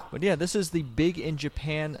 Wow. But yeah, this is the Big in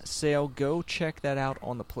Japan sale. Go check that out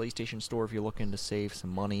on the PlayStation Store if you're looking to save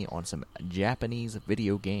some money on some Japanese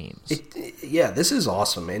video games. Yeah, this is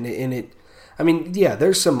awesome. And it, I mean, yeah,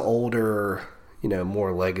 there's some older,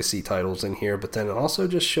 more legacy titles in here, but then it also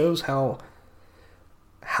just shows how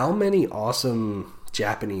many awesome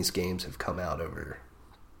Japanese games have come out over,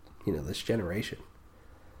 this generation.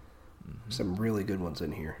 Mm-hmm. Some really good ones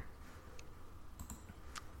in here.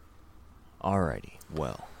 Alrighty,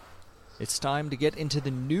 well, it's time to get into the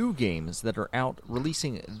new games that are out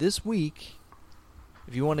releasing this week.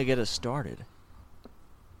 If you want to get us started.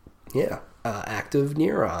 Yeah, Active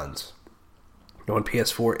Neurons on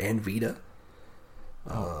PS4 and Vita.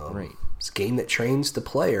 Great. It's a game that trains the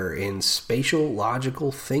player in spatial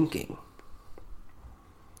logical thinking.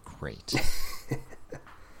 Great.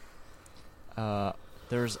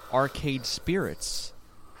 There's Arcade Spirits.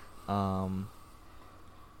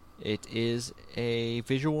 It is a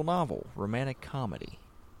visual novel, romantic comedy.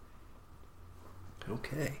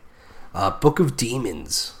 Okay. Book of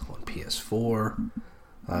Demons on PS4.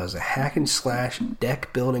 It's a hack and slash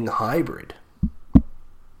deck building hybrid.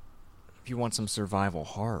 If you want some survival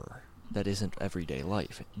horror that isn't everyday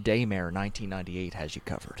life, Daymare 1998 has you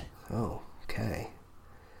covered. Oh, okay.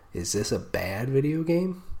 Is this a bad video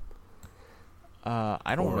game?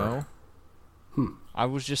 I don't know. I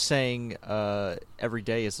was just saying every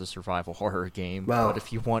day is a survival horror game, but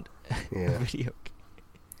if you want a video game.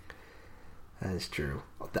 That is true.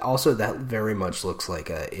 Also, that very much looks like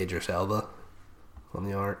Idris Elba on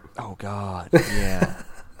the art. Oh, God. Yeah.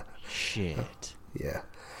 Shit. Yeah.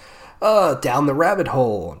 Down the Rabbit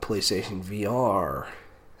Hole on PlayStation VR.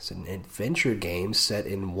 It's an adventure game set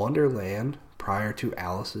in Wonderland prior to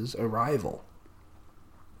Alice's arrival.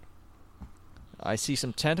 I see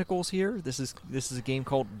some tentacles here. This is a game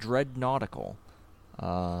called Dreadnautical.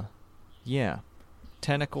 Yeah.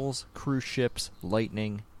 Tentacles, cruise ships,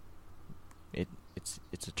 lightning.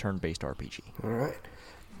 It's a turn-based RPG. All right.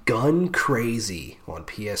 Gun Crazy on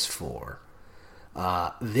PS4.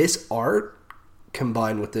 This art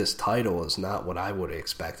combined with this title is not what I would have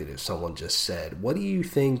expected if someone just said, what do you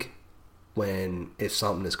think if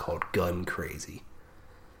something is called Gun Crazy?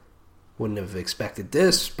 Wouldn't have expected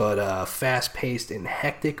this, but fast-paced and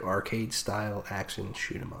hectic arcade-style action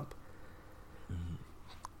shoot-'em-up.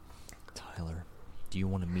 Tyler, do you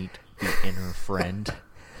want to meet the inner friend?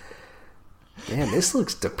 Man, this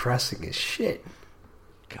looks depressing as shit.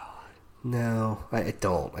 God. No, I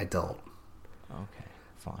don't. Okay,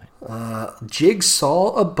 fine.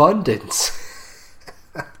 Jigsaw Abundance.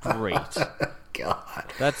 Great.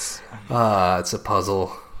 God. That's... it's a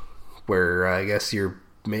puzzle where I guess you're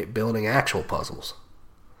building actual puzzles.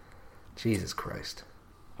 Jesus Christ.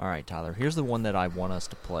 Alright, Tyler, here's the one that I want us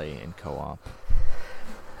to play in co-op.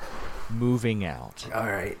 Moving Out.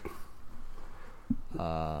 Alright.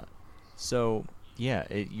 So, yeah,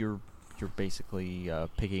 you're basically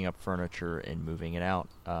picking up furniture and moving it out.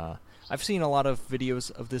 I've seen a lot of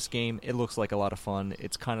videos of this game. It looks like a lot of fun.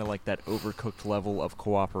 It's kind of like that overcooked level of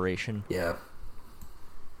cooperation. Yeah.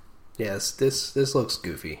 Yes, this looks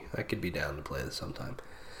goofy. I could be down to play this sometime.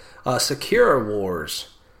 Sakura Wars.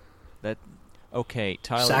 Okay,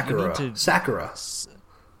 Tyler, Sakura. you need to... Sakura.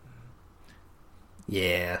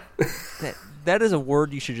 Yeah. that is a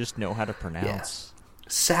word you should just know how to pronounce. Yeah.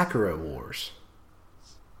 Sakura Wars.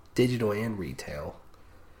 Digital and retail.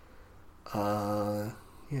 Yeah.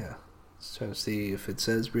 Let's try to see if it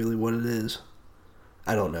says really what it is.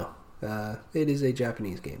 I don't know. It is a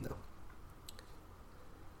Japanese game, though.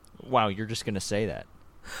 Wow, you're just going to say that.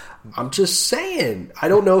 I'm just saying. I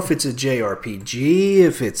don't know if it's a JRPG,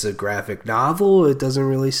 if it's a graphic novel. It doesn't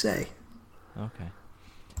really say. Okay.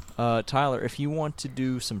 Tyler, if you want to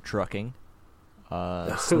do some trucking,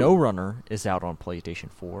 SnowRunner is out on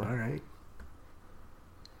PlayStation 4. All right.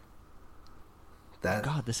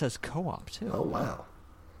 God, this has co-op, too. Oh, wow.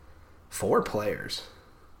 4 players.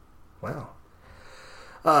 Wow.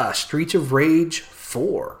 Streets of Rage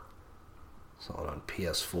 4. It's on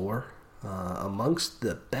PS4. amongst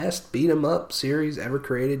the best beat 'em up series ever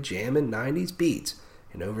created, jamming 90s beats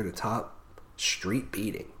and over the top street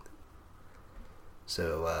beating.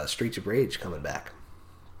 So Streets of Rage coming back.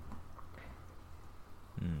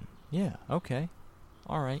 Yeah, okay.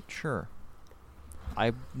 Alright, sure.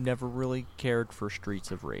 I've never really cared for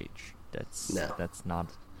Streets of Rage. That's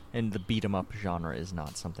not... And the beat-em-up genre is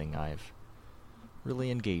not something I've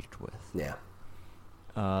really engaged with. Yeah.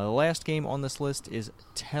 The last game on this list is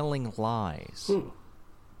Telling Lies.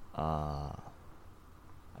 I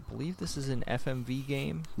believe this is an FMV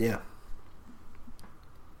game. Yeah.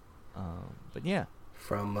 But yeah.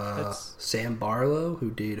 From Sam Barlow,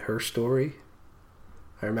 who did Her Story.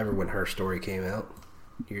 I remember when Her Story came out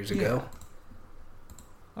years ago.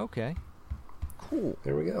 Okay. Cool.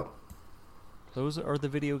 There we go. Those are the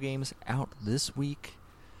video games out this week.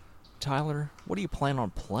 Tyler, what do you plan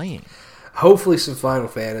on playing? Hopefully some Final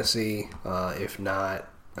Fantasy. If not,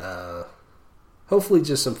 hopefully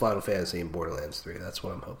just some Final Fantasy and Borderlands 3. That's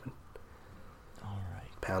what I'm hoping. All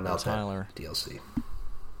right. Pound out Tyler. that DLC.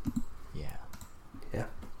 Yeah. Yeah.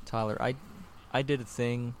 Tyler, I did a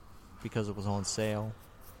thing because it was on sale.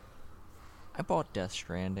 I bought Death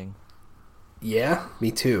Stranding. Yeah,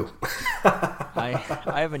 me too. I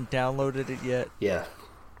haven't downloaded it yet. Yeah.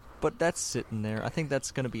 But that's sitting there. I think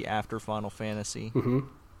that's going to be after Final Fantasy. Mm-hmm.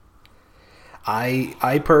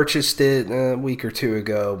 I purchased it a week or two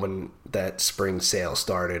ago when that spring sale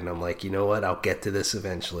started, and I'm like, you know what? I'll get to this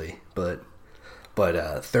eventually. But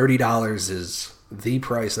 $30 is the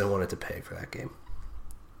price I wanted to pay for that game.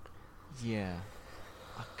 Yeah.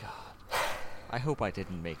 Oh, God. I hope I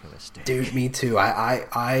didn't make a mistake. Dude, me too.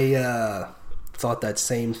 I thought that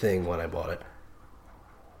same thing when I bought it.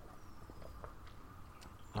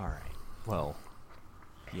 All right. Well,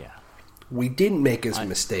 yeah. We didn't make a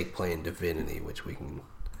mistake playing Divinity, which we can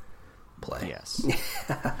play. Yes.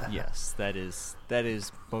 Yes, that is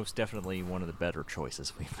most definitely one of the better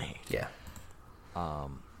choices we've made. Yeah.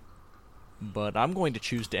 But I'm going to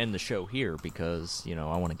choose to end the show here because,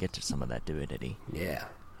 I want to get to some of that Divinity. Yeah.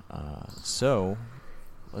 So,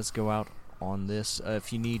 let's go out on this.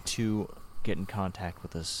 If you need to get in contact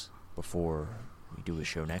with us before we do a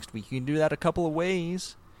show next week, you can do that a couple of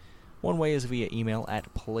ways. One way is via email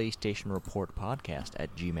at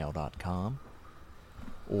PlayStationReportPodcast@gmail.com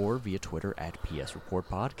or via Twitter at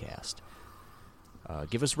PSReportPodcast.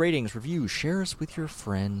 Give us ratings, reviews, share us with your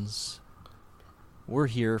friends. We're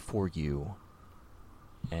here for you.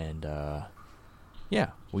 And,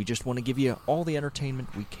 we just want to give you all the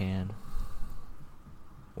entertainment we can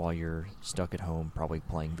while you're stuck at home, probably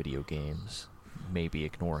playing video games, maybe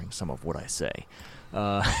ignoring some of what I say.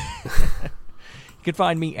 You can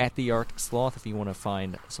find me at the Arctic Sloth if you want to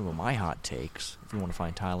find some of my hot takes. If you want to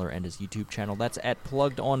find Tyler and his YouTube channel, that's at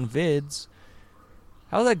Plugged On Vids.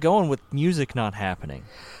 How's that going with music not happening?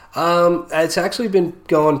 It's actually been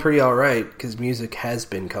going pretty all right because music has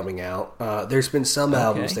been coming out. There's been some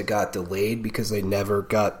albums that got delayed because they never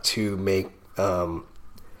got to make the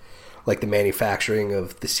manufacturing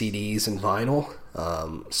of the CDs and vinyl.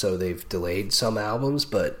 So they've delayed some albums,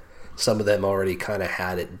 but some of them already kind of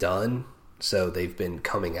had it done. So they've been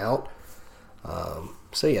coming out. But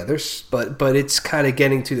it's kind of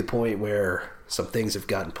getting to the point where some things have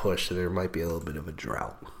gotten pushed, so there might be a little bit of a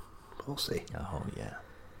drought. We'll see. Oh, yeah.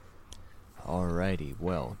 Alrighty,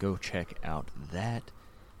 well, go check out that.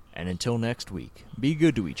 And until next week, be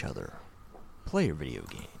good to each other, play your video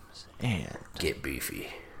games, and get beefy.